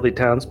tell the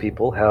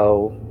townspeople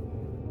how.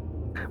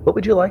 What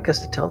would you like us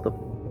to tell them?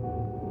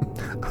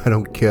 I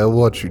don't care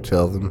what you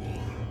tell them.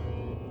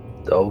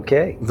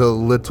 Okay. They're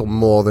little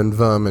more than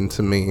vermin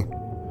to me.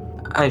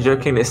 I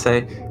jokingly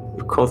say,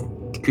 you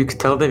could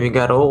tell them you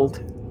got old.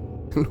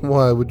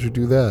 Why would you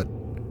do that?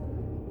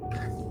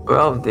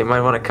 Well, they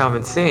might want to come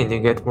and see, and you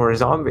get more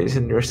zombies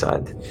on your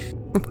side.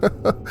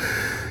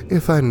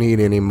 If I need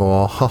any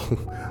more,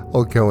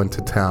 I'll go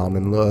into town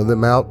and lure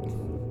them out,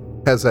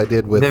 as I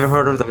did with. Never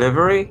heard of the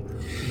livery?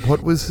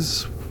 What was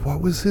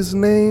his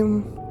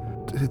name?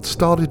 It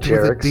started with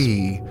a Jarek's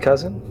D.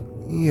 cousin?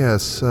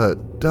 Yes,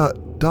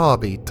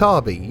 Darby.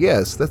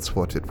 Yes, that's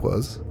what it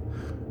was.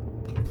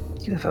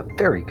 You have a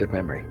very good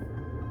memory.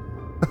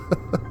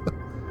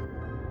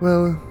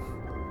 Well,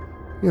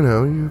 you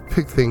know, you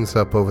pick things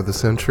up over the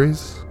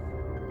centuries.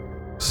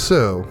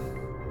 So,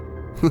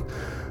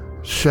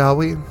 shall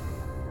we?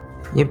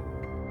 Yep.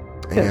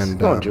 Yes, And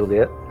go on,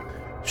 Juliet.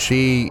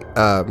 she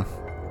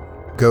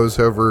goes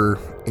over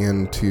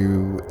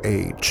into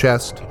a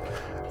chest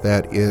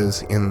that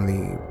is in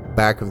the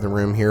back of the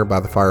room here by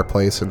the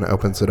fireplace and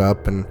opens it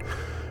up and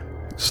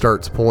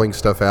starts pulling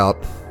stuff out.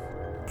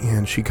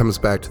 And she comes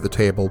back to the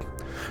table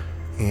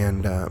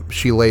and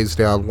she lays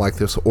down like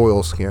this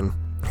oilskin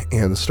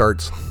and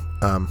starts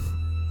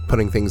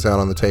putting things out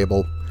on the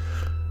table.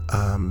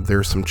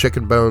 There's some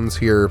chicken bones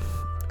here.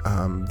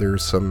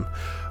 There's some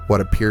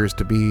what appears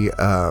to be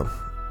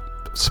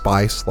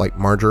spice like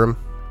marjoram.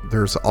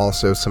 There's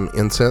also some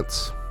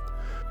incense.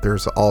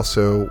 There's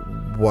also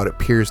what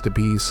appears to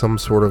be some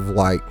sort of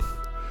like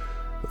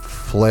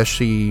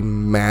fleshy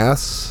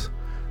mass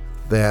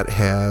that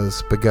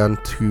has begun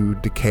to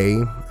decay.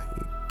 You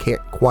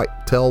can't quite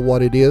tell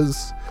what it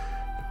is.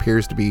 It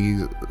appears to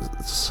be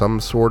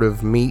some sort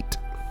of meat.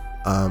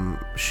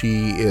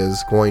 She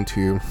is going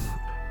to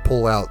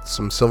pull out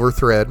some silver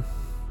thread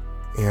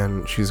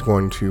and she's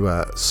going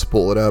to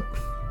spool it up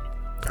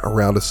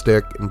around a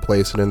stick and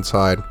place it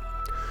inside.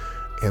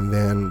 And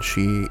then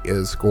she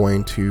is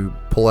going to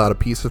pull out a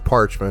piece of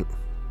parchment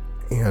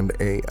and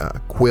a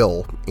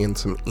quill and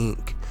some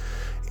ink.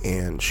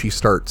 And she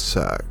starts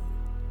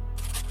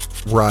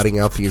writing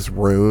out these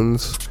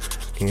runes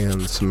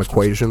and some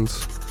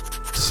equations.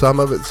 Some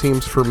of it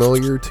seems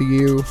familiar to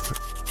you.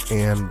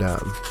 And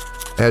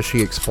as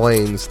she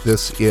explains,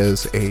 this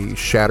is a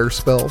shatter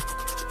spell.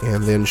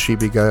 And then she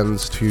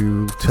begins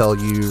to tell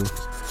you,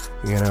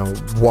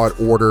 what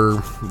order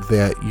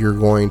that you're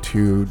going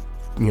to,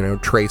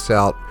 trace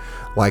out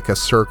like a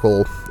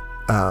circle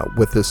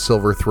with this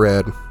silver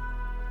thread.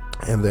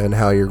 And then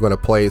how you're going to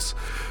place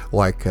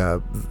like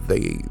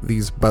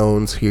these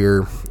bones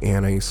here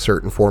in a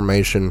certain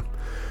formation.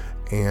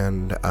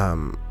 And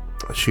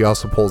she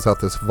also pulls out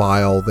this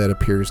vial that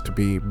appears to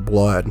be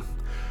blood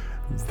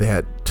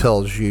that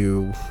tells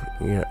you,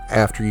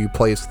 after you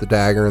place the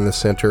dagger in the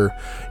center,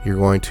 you're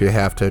going to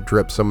have to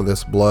drip some of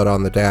this blood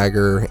on the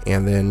dagger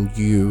and then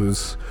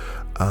use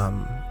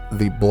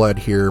the blood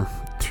here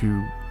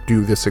to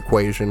do this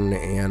equation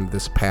and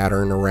this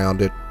pattern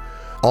around it.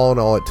 All in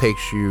all, it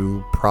takes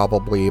you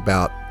probably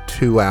about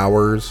 2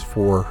 hours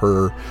for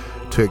her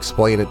to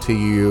explain it to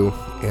you,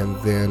 and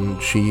then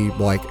she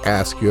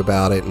asks you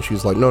about it, and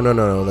she's like, no,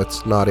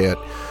 that's not it.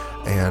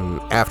 And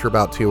after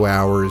about 2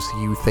 hours,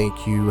 you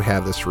think you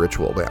have this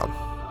ritual down.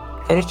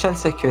 Any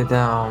chance I could,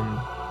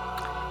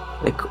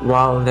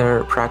 while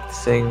they're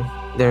practicing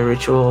their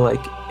ritual,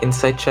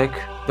 insight check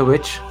the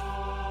witch?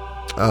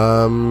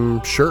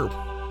 Sure.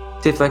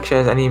 See if she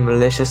has any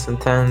malicious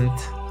intent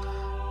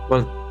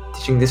while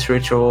teaching this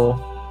ritual.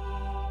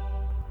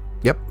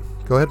 Yep,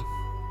 go ahead.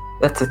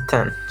 That's a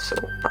 10, so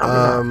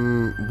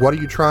probably not. What are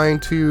you trying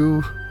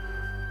to...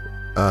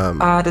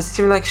 does it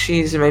seem like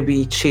she's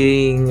maybe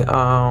cheating? Name.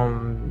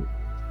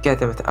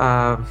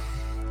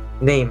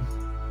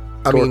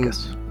 I mean,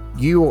 Dorcas.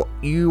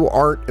 you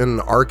aren't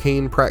an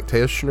arcane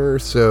practitioner,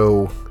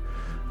 so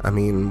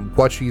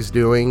what she's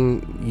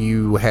doing,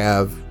 you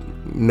have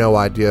no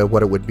idea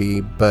what it would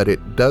be, but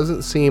it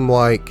doesn't seem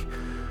like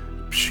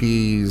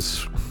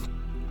she's...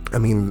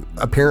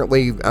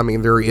 apparently,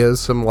 there is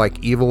some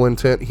evil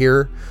intent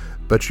here,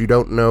 but you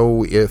don't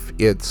know if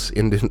it's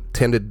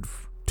intended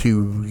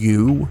to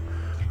you.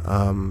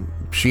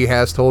 She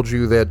has told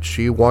you that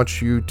she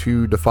wants you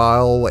to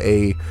defile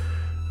a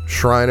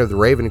shrine of the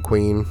Raven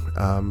Queen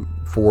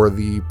for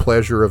the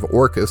pleasure of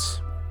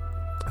Orcus.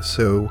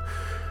 So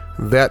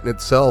that in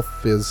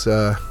itself is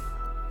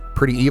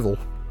pretty evil.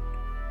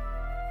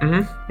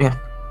 Mm-hmm. Yeah.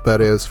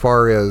 But as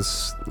far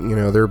as,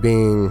 there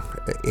being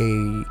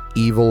a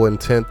evil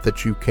intent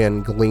that you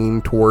can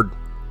glean toward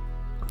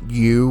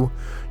you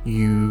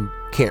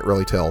can't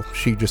really tell.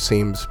 She just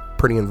seems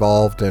pretty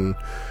involved in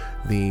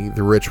the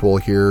ritual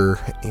here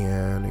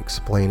and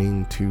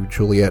explaining to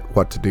Juliet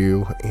what to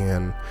do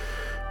and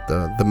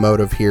the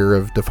motive here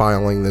of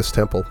defiling this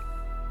temple.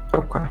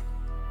 Okay.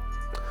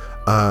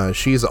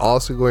 She's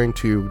also going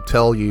to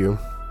tell you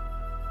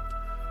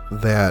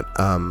that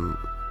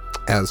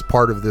as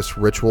part of this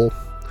ritual,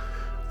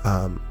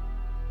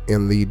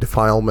 in the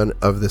defilement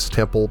of this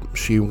temple,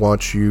 she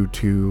wants you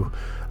to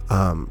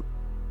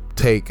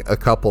take a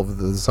couple of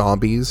the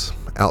zombies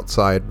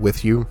outside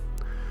with you,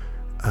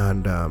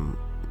 and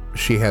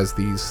she has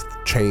these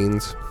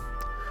chains.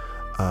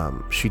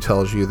 She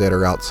tells you that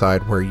are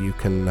outside where you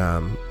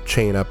can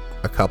chain up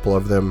a couple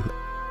of them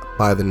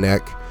by the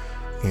neck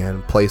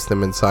and place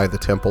them inside the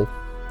temple.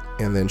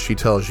 And then she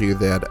tells you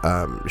that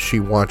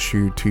she wants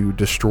you to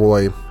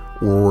destroy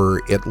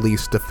or at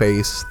least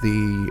deface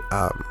the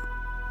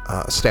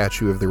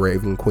statue of the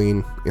Raven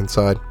Queen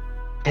inside.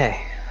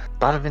 Okay,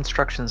 a lot of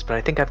instructions, but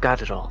I think I've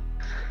got it all.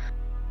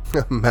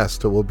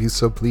 Master will be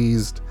so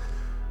pleased.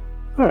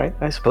 All right,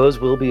 I suppose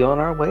we'll be on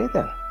our way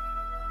then.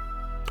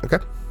 Okay.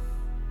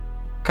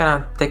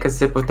 Kind of take a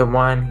sip of the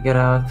wine, get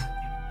out.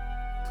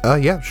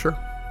 Yeah, sure.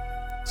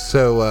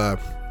 So,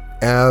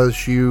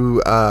 as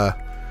you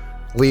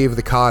leave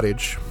the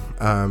cottage,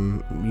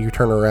 You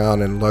turn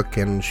around and look,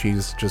 and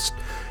she's just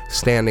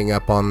standing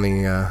up on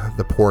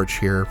the porch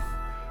here,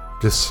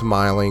 just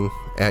smiling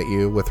at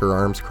you with her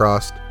arms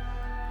crossed.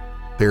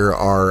 There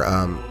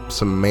are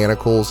some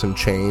manacles and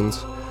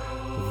chains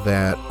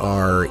that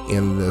are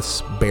in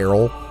this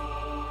barrel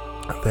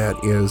that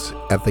is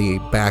at the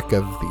back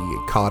of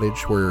the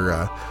cottage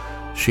where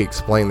she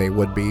explained they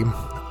would be.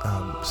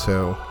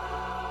 So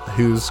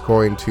who's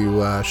going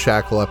to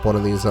shackle up one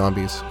of these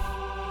zombies?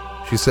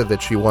 She said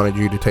that she wanted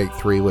you to take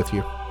 3 with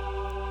you.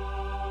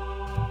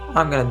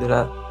 I'm gonna do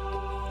that.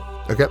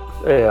 Okay.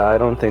 Yeah, I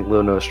don't think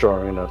Luna is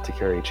strong enough to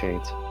carry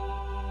chains.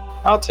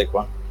 I'll take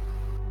one.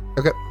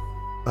 Okay.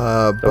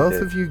 Both Okay.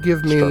 of you give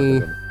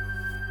Stronger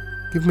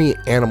me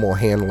animal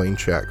handling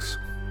checks.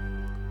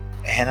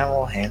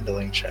 Animal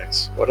handling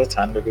checks. What a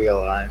time to be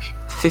alive.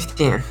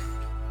 15.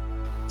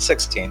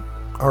 16.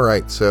 All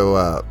right.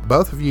 So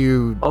both of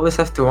you. Always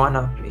have to one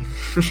up me.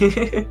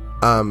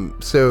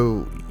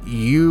 So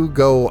you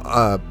go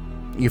up.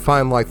 You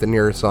find like the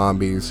nearest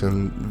zombies,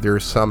 and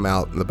there's some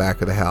out in the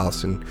back of the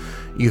house, and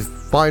you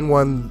find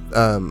one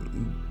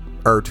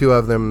or 2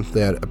 of them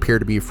that appear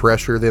to be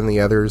fresher than the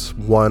others.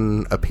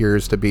 One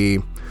appears to be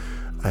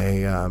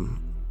a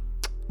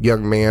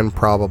young man,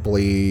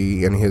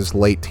 probably in his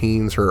late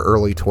teens or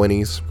early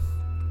 20s.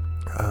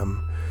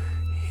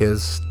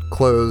 His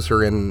clothes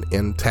are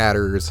in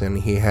tatters, and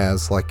he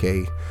has like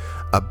a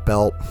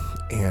belt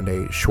and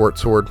a short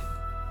sword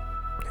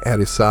at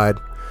his side.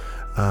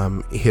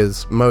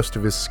 Most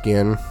of his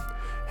skin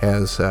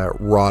has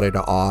rotted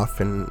off,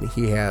 and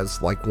he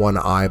has like one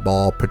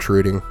eyeball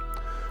protruding.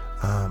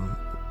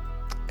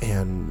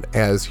 And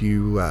as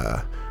you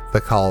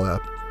Vakala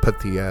put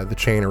the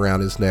chain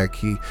around his neck,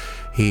 he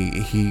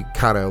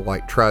kind of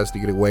like tries to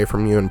get away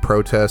from you and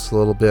protests a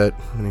little bit,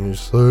 and he's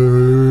just Come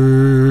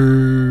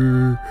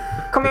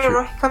here,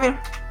 Roy. Come here.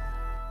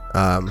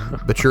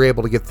 but you're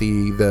able to get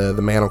the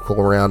manacle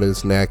around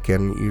his neck,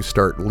 and you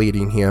start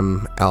leading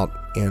him out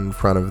in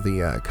front of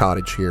the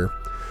cottage here.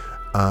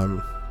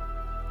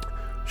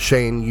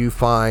 Shane, you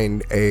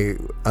find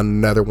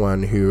another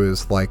one who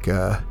is like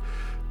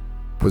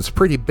was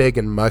pretty big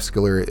and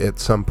muscular at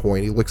some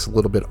point. He looks a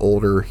little bit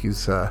older.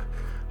 He's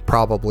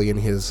probably in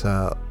his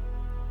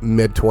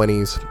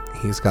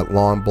mid-20s. He's got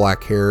long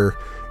black hair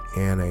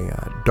and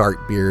a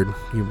dark beard.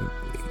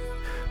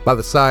 By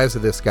the size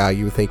of this guy,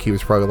 you would think he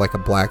was probably like a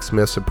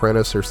blacksmith's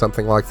apprentice or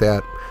something like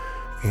that.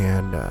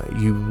 And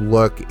you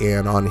look,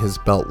 and on his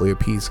belt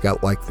loop, he's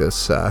got like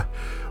this,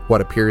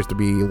 what appears to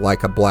be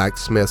like a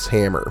blacksmith's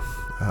hammer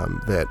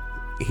that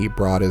he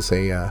brought as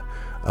a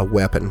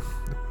weapon.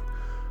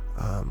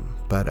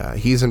 But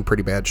he's in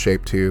pretty bad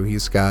shape too.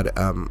 He's got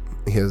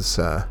his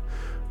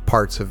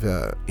parts of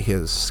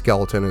his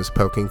skeleton is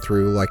poking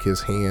through, like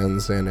his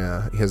hands and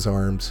his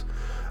arms.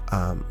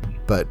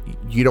 But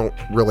you don't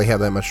really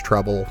have that much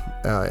trouble.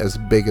 As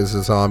big as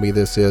a zombie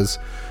this is,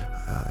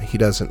 he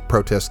doesn't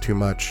protest too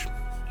much.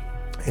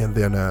 And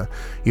then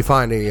you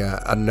find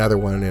another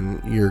one,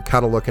 and you're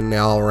kind of looking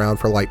now around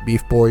for like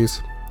beef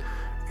boys.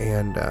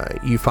 And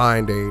you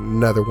find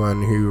another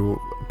one who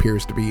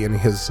appears to be in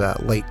his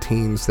late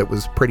teens that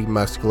was pretty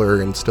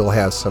muscular and still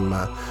has some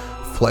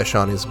flesh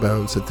on his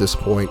bones at this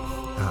point.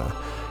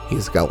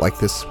 He's got like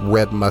this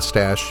red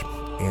mustache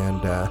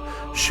and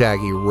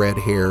shaggy red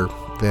hair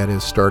that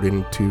is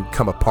starting to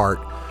come apart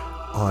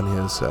on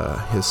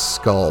his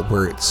skull,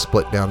 where it's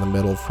split down the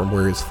middle from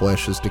where his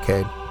flesh is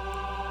decayed.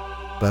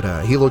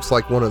 But he looks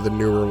like one of the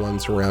newer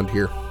ones around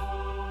here.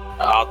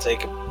 I'll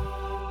take him.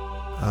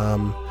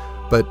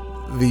 But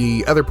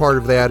the other part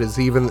of that is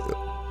even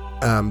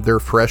they're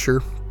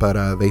fresher,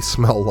 but they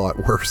smell a lot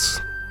worse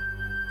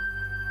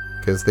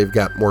because they've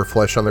got more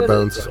flesh on their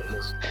bones.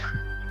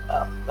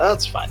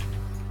 That's fine.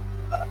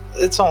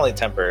 It's only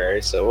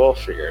temporary, so we'll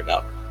figure it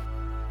out.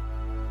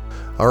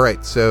 All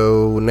right,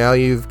 so now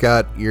you've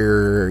got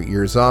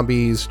your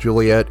zombies.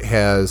 Juliet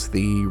has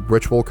the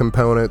ritual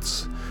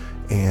components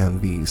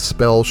and the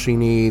spell she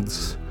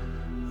needs.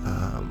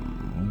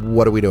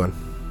 What are we doing?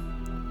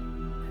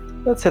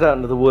 Let's head out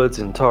into the woods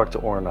and talk to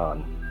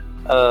Ornan.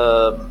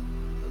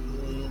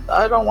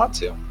 I don't want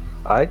to.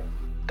 I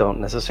don't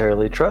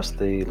necessarily trust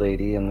the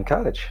lady in the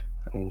cottage.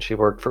 I mean, she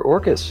worked for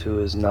Orcus, who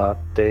is not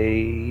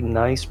a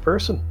nice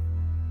person.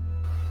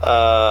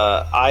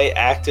 I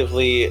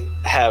actively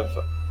have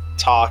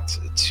talked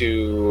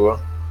to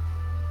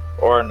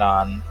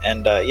Ornan,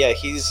 and yeah,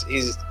 he's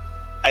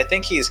I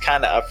think he's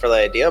kind of up for the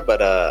idea,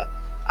 but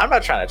I'm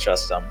not trying to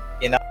trust him,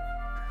 you know.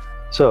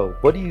 So,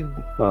 what do you...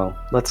 Well,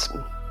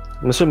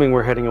 I'm assuming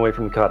we're heading away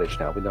from the cottage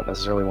now. We don't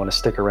necessarily want to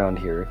stick around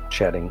here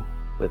chatting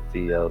with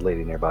the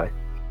lady nearby.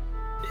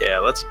 Yeah,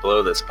 let's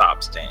blow this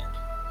pop stand.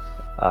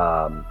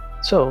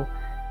 So,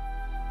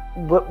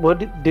 what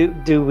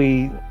do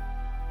we...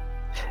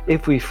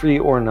 If we free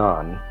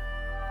Ornan,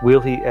 will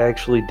he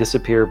actually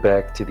disappear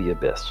back to the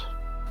abyss?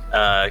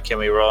 Can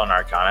we roll an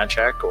Arcana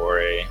check or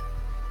a...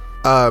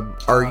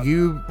 Are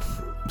you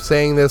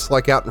saying this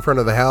like out in front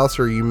of the house,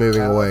 or are you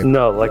moving away?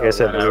 No, like I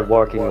said, we're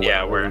walking away.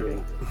 Yeah,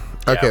 we're...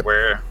 Okay. Yeah,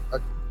 we're...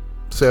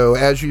 So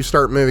as you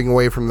start moving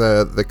away from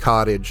the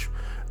cottage,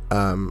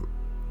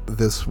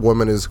 this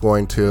woman is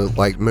going to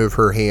like move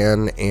her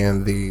hand,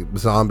 and the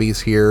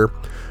zombies here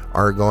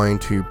are going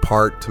to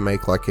part to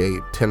make like a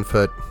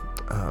 10-foot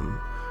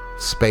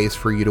space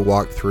for you to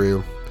walk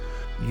through.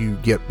 You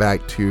get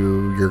back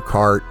to your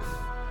cart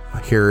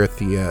here at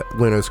the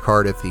Luna's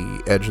cart at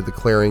the edge of the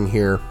clearing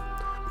here.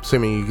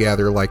 Assuming you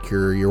gather like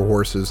your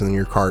horses and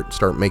your cart and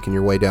start making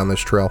your way down this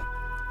trail.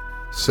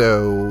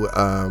 So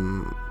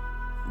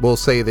we'll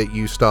say that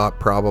you stop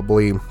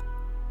probably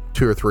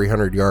 200 or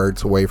 300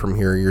 yards away from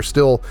here. You're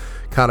still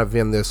kind of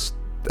in this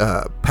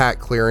path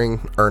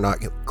clearing, or not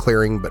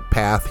clearing, but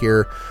path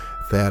here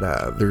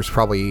that there's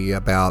probably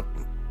about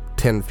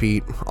 10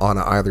 feet on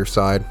either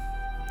side.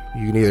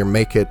 You can either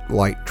make it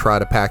like try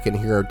to pack in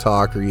here or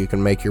talk, or you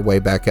can make your way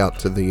back out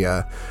to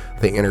the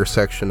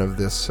intersection of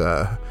this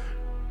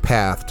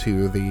path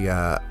to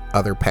the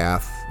other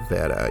path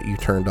that you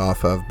turned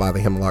off of by the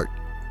hemlock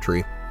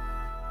tree.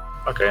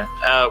 Okay.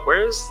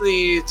 Where's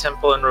the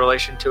temple in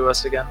relation to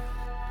us again?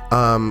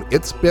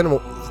 It's been,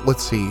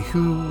 let's see,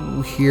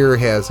 who here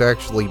has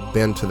actually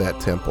been to that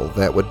temple?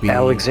 That would be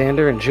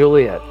Alexander and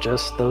Juliet,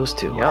 just those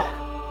two. Yep.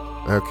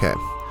 Okay.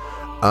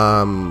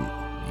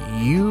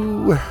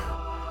 You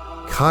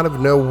kind of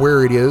know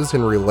where it is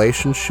in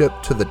relationship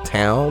to the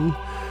town,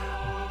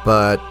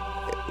 but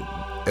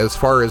as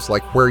far as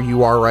like where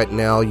you are right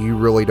now, you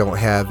really don't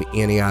have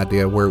any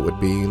idea where it would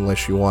be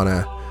unless you want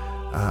to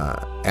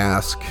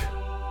ask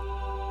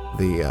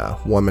the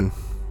woman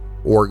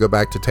or go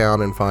back to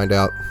town and find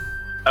out.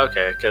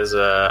 Okay, because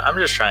I'm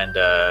just trying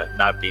to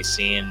not be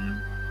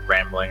seen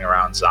rambling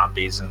around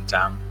zombies in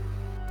town.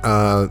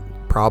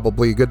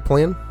 Probably a good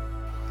plan.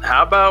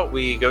 How about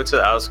we go to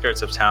the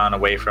outskirts of town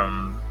away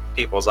from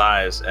people's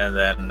eyes, and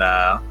then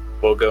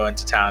we'll go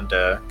into town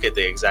to get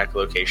the exact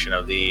location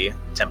of the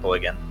temple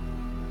again.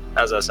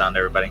 How's that sound,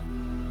 everybody?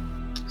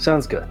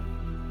 Sounds good.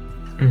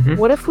 Mm-hmm.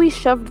 What if we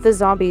shoved the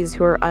zombies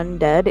who are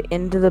undead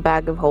into the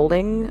bag of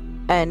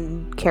holding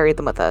and carried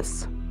them with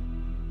us?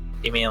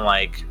 You mean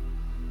like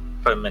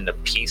put them into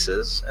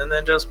pieces and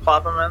then just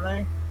plop them in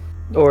there?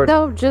 Or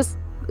No, just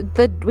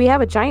we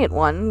have a giant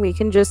one. We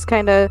can just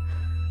kind of,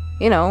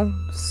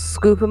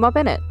 scoop them up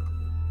in it.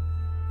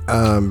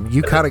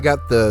 You kind of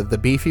got the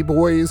beefy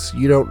boys.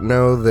 You don't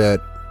know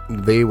that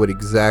they would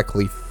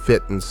exactly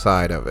fit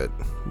inside of it,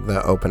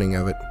 the opening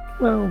of it.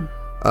 well,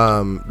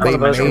 They one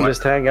of us can may,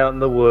 just hang out in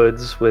the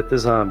woods with the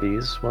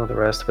zombies, while the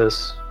rest of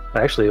us,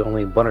 actually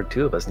only one or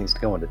two of us, needs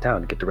to go into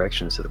town to get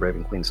directions to the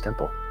Raven Queen's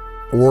temple.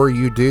 or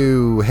you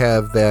do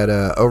have that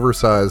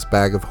oversized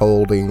bag of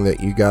holding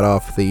that you got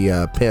off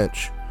the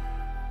pinch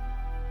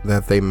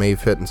that they may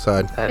fit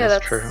inside. That Yeah, is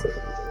that's true.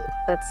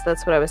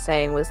 That's what I was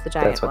saying was the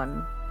giant That's what-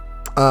 one.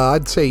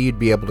 I'd say you'd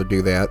be able to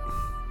do that.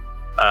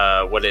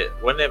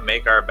 Wouldn't it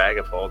make our bag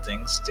of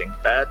holding stink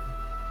bad?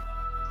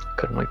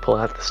 Couldn't we pull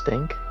out the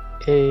stink?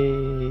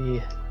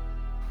 I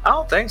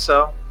don't think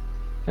so.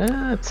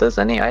 It says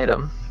any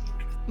item.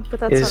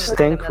 But that's Is not something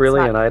stink that's really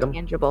not an item?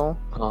 Tangible.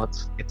 Well,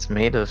 it's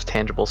made of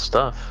tangible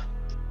stuff.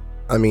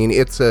 I mean,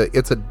 it's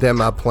a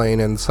demo plane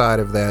inside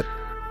of that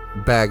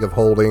bag of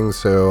holding,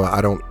 so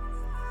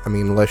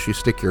unless you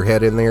stick your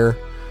head in there,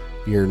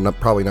 you're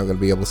probably not going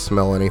to be able to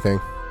smell anything.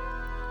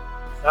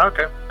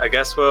 Okay, I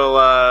guess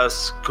we'll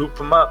scoop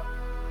them up.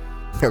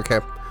 Okay,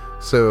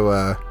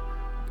 so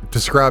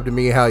describe to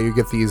me how you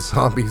get these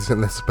zombies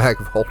in this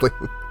bag of holding.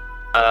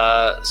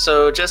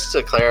 So just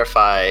to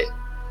clarify,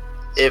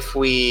 if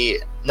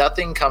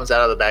nothing comes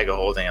out of the bag of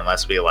holding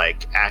unless we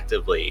like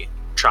actively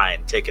try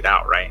and take it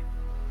out, right?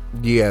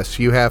 Yes,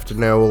 you have to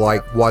know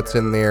like what's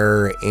in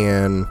there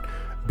and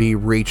be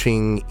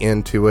reaching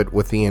into it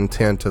with the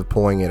intent of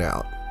pulling it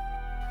out.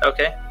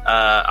 Okay.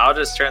 I'll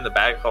just turn the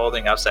bag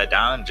holding upside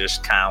down and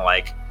just kind of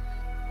like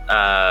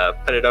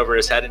put it over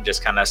his head and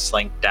just kind of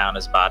slink down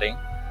his body,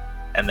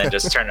 and then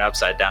just turn it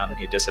upside down and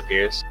he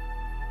disappears.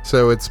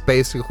 So it's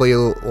basically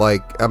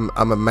like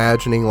I'm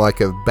imagining like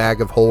a bag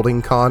of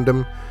holding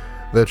condom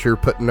that you're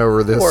putting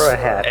over this. Or a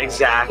hat.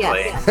 Exactly.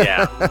 Yes.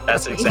 Yeah,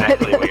 that's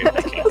exactly what you're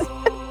thinking.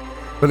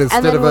 But And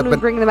instead then of when a we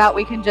bring them out,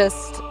 we can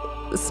just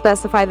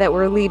specify that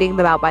we're leading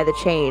them out by the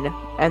chain,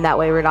 and that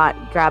way we're not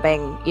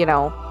grabbing,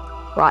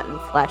 rotten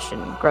flesh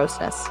and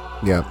grossness.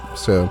 yeah.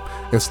 So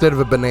instead of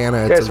a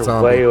banana, You it's guys a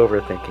are way zombie.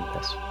 overthinking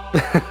this.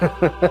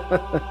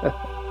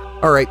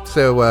 All right.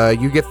 So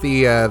you get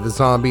the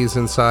zombies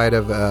inside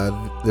of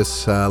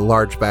this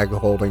large bag of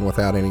holding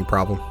without any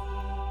problem.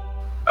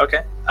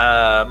 Okay.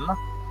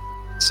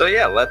 So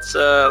yeah, let's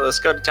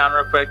go to town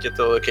real quick, get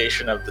the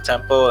location of the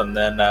temple, and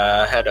then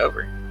head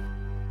over.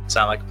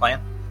 Sound like a plan?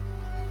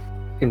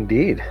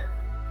 Indeed.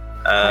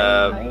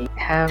 I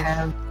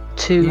have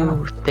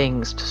two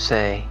things to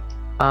say.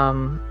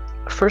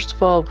 First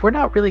of all, we're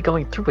not really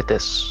going through with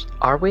this,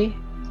 are we?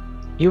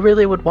 You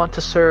really would want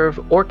to serve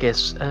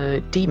Orcus,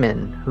 a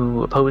demon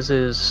who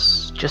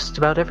opposes just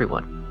about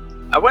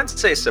everyone. I wouldn't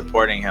say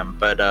supporting him,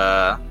 but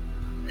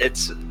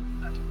it's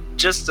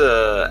just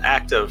an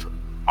act of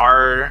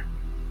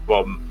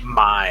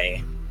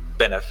my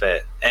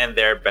benefit and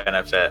their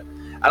benefit.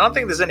 I don't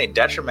think there's any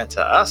detriment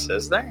to us,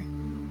 is there?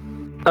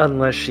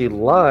 Unless she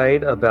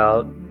lied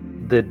about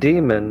the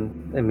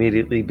demon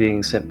immediately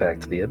being sent back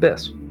to the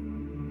abyss.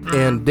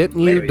 And didn't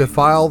you Maybe.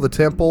 defile the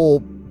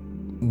temple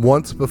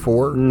once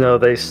before? No,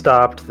 they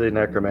stopped the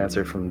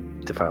necromancer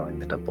from defiling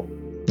the temple.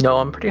 No,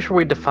 I'm pretty sure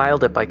we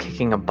defiled it by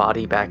kicking a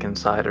body back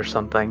inside or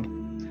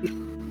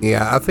something.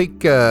 Yeah, I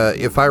think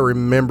if I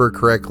remember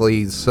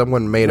correctly,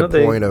 someone made No, a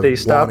point of they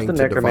stopped wanting the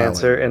to defile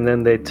necromancer, it. and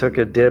then they took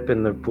a dip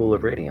in the pool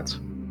of radiance.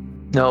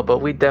 No, but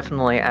we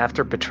definitely,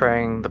 after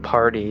betraying the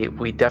party,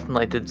 we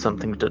definitely did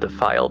something to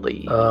defile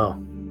the Oh,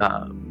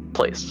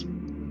 place.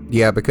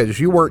 Yeah, because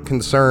you weren't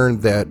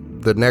concerned that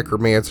the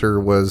necromancer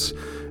was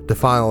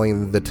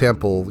defiling the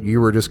temple.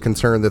 You were just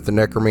concerned that the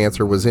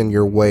necromancer was in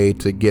your way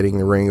to getting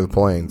the Ring of the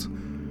Plains.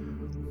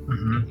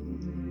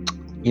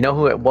 You know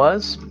who it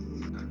was?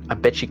 I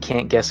bet you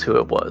can't guess who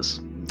it was.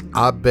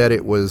 I bet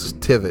it was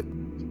Tivit.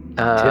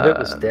 Tivit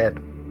was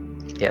dead.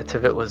 Yeah,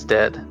 Tivit was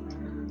dead.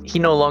 He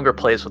no longer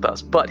plays with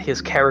us, but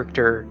his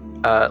character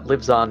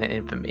lives on in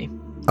infamy.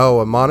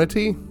 Oh,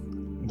 Amonity?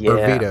 Yeah.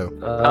 Or Vito?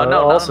 Oh,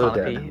 no, also not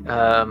dead.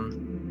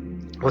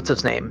 Monarchy. What's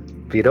his name?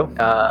 Vito?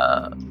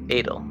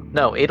 Adel.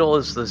 No, Adel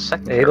is the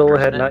second Adel character,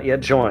 had isn't not it? yet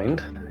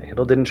joined.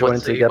 Adel didn't join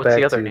What's until the, he got what's back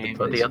the other to name? the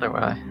place. The other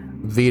guy.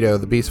 Vito,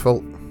 the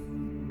Beastful.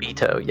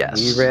 Vito, yes.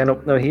 He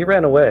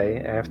ran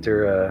away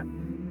after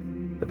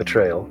the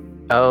betrayal.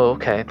 Oh,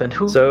 okay. Then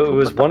who? So it who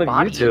was put the one of you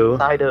body two.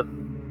 inside of-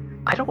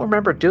 I don't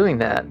remember doing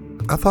that.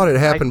 I thought it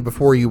happened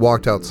before you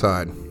walked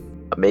outside.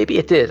 Maybe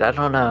it did. I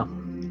don't know.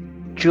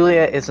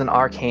 Julia is an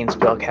arcane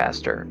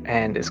spellcaster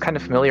and is kind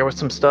of familiar with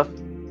some stuff.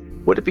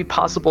 Would it be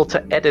possible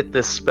to edit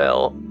this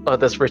spell or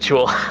this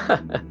ritual?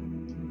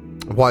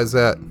 Why is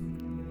that?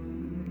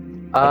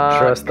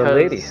 Trust the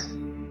lady.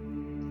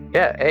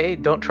 Yeah, A,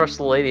 don't trust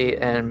the lady,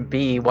 and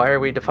B, why are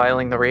we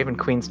defiling the Raven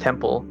Queen's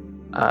temple?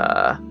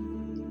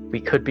 We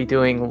could be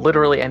doing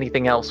literally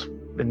anything else.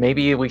 And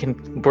maybe we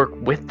can work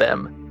with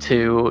them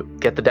to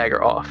get the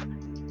dagger off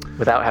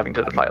without having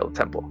to defile the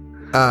temple.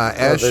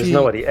 As There's she,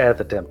 nobody at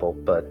the temple,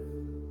 but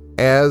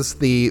as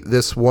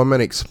this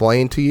woman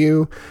explained to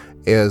you,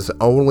 is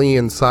only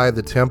inside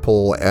the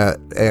temple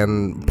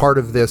and part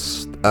of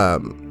this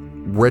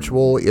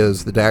ritual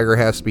is the dagger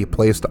has to be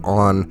placed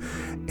on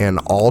an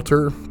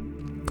altar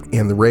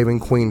in the Raven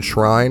Queen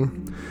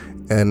shrine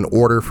in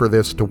order for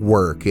this to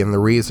work. And the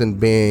reason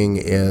being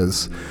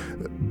is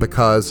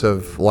because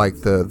of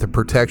like the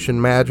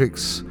protection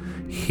magics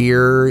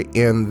here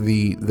in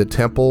the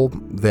temple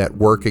that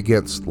work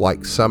against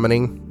like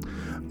summoning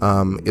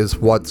is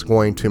what's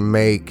going to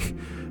make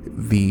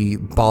the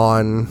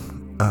bond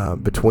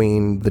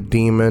between the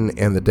demon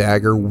and the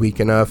dagger weak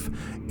enough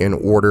in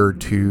order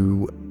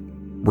to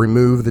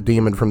remove the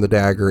demon from the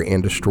dagger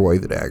and destroy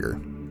the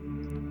dagger.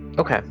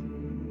 Okay.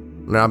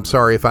 Now, I'm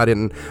sorry if I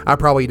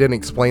probably didn't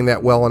explain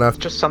that well enough.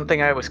 Just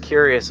something I was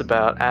curious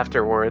about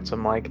afterwards.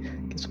 I'm like,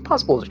 is it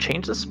possible to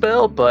change the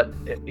spell? But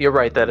you're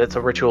right that it's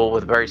a ritual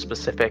with very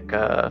specific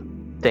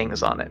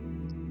things on it.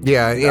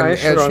 Yeah, and I as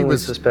strongly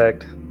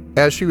suspect.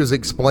 As she was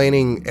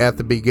explaining at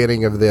the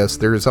beginning of this,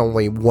 there's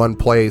only one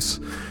place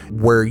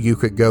where you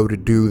could go to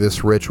do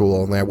this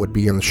ritual, and that would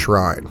be in the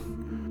shrine.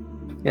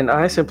 And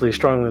I simply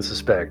strongly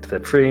suspect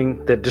that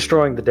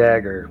destroying the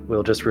dagger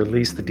will just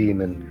release the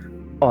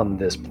demon on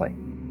this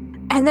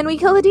plane. And then we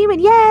kill the demon.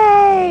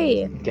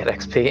 Yay! Get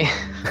XP.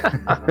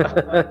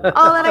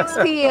 All that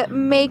XP,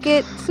 make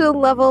it to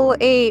level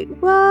 8.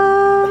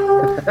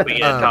 What? We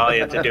get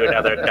Talia to do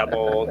another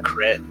double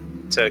crit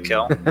to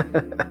kill.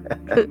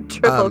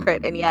 Triple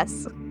crit, and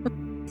yes.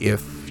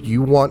 If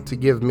you want to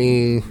give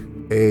me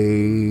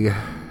a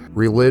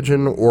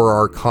religion or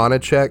arcana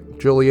check,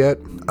 Juliet,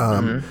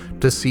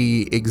 to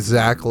see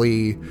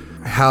exactly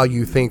how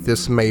you think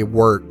this may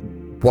work,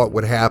 what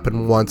would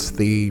happen once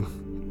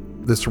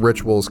this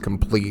ritual is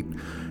complete,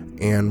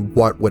 and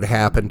what would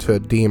happen to a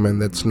demon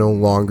that's no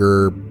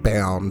longer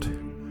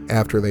bound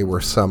after they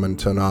were summoned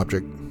to an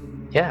object.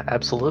 Yeah,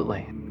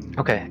 absolutely.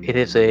 Okay, it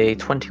is a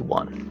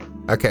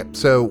 21. Okay,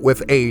 so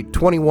with a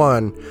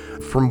 21,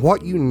 from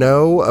what you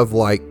know of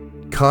like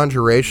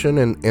conjuration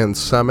and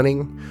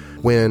summoning,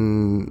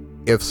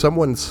 if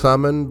someone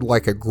summoned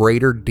like a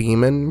greater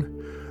demon,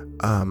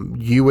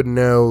 you would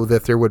know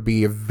that there would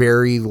be a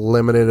very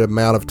limited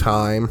amount of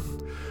time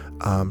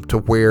to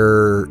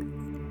where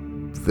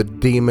the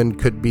demon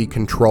could be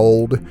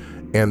controlled,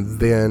 and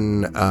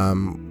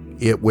then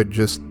it would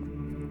just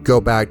go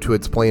back to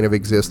its plane of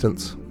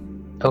existence.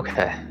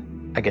 Okay,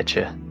 I get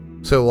you.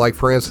 So, like,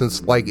 for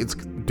instance, like, it's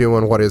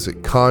doing, what is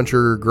it,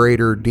 Conjure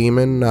Greater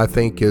Demon, I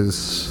think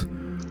is...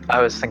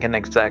 I was thinking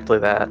exactly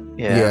that,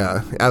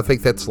 Yeah, I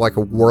think that's like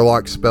a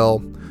warlock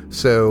spell.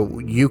 So,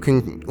 you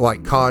can,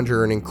 like,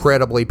 conjure an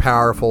incredibly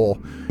powerful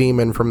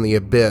demon from the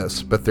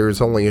abyss, but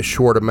there's only a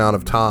short amount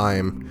of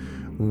time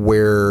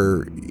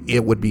where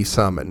it would be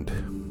summoned.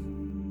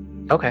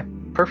 Okay,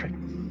 perfect.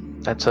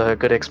 That's a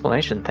good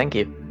explanation. Thank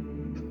you.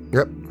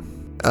 Yep.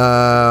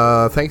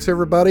 Thanks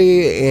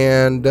everybody,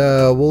 and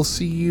we'll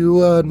see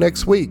you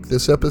next week.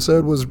 This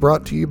episode was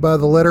brought to you by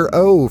the letter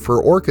O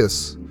for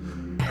Orcus.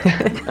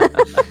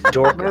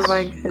 Dorcas. Oh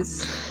my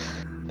goodness.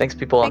 Thanks,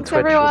 people Thanks,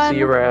 on Twitch. We'll see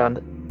you everyone.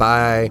 around.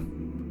 Bye.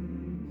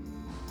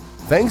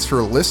 Thanks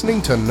for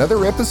listening to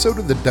another episode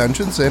of the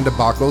Dungeons and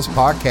Debacles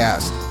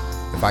podcast.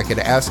 If I could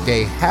ask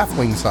a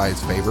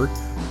halfling-sized favor,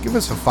 give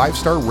us a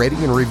 5-star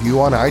rating and review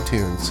on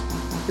iTunes.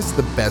 It's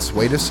the best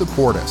way to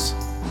support us.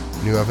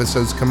 New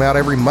episodes come out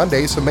every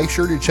Monday, so make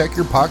sure to check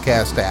your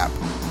podcast app.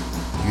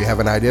 Do you have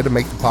an idea to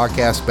make the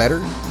podcast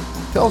better?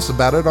 Tell us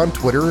about it on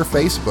Twitter or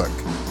Facebook.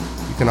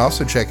 You can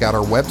also check out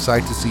our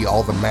website to see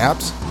all the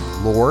maps,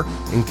 lore,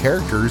 and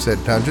characters at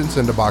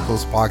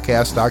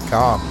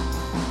dungeonsanddebaclespodcast.com.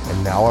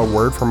 And now a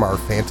word from our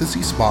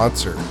fantasy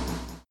sponsor.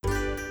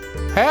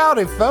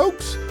 Howdy,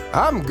 folks.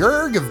 I'm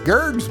Gerg of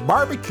Gerg's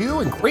Barbecue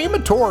and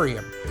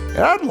Crematorium, and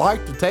I'd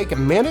like to take a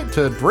minute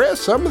to address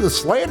some of the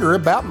slander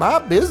about my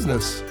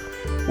business.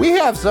 We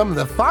have some of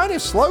the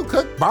finest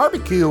slow-cooked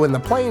barbecue in the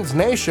Plains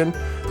Nation,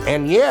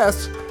 and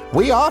yes,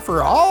 we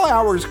offer all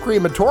hours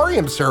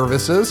crematorium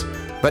services,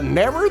 but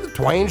never the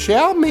twain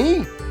shall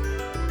meet.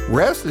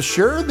 Rest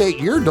assured that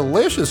your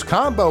delicious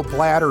combo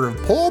platter of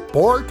pulled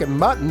pork and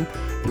mutton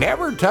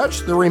never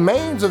touched the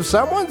remains of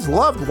someone's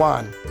loved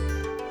one.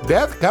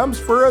 Death comes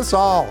for us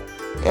all,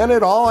 and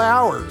at all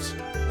hours,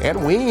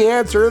 and we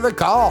answer the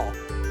call.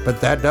 But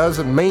that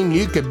doesn't mean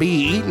you could be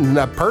eating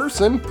a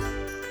person.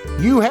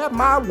 You have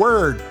my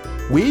word,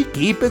 we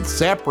keep it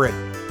separate.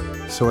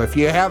 So if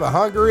you have a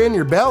hunger in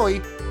your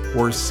belly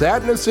or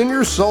sadness in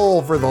your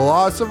soul for the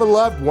loss of a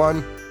loved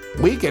one,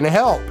 we can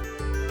help.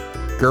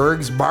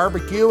 Gerg's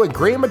Barbecue and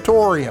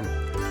Crematorium.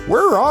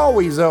 We're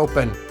always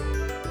open.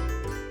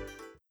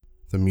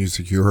 The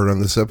music you heard on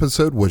this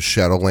episode was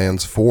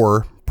Shadowlands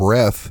 4,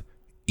 Breath,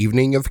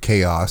 Evening of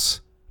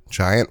Chaos,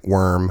 Giant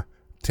Worm,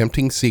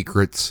 Tempting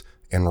Secrets,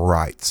 and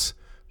Rights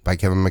by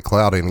Kevin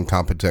MacLeod and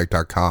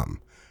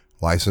Incompetech.com.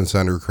 Licensed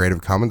under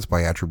Creative Commons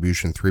by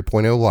Attribution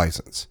 3.0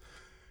 license.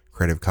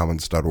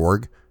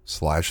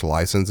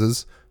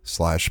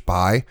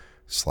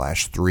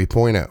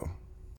 CreativeCommons.org/licenses/by/3.0.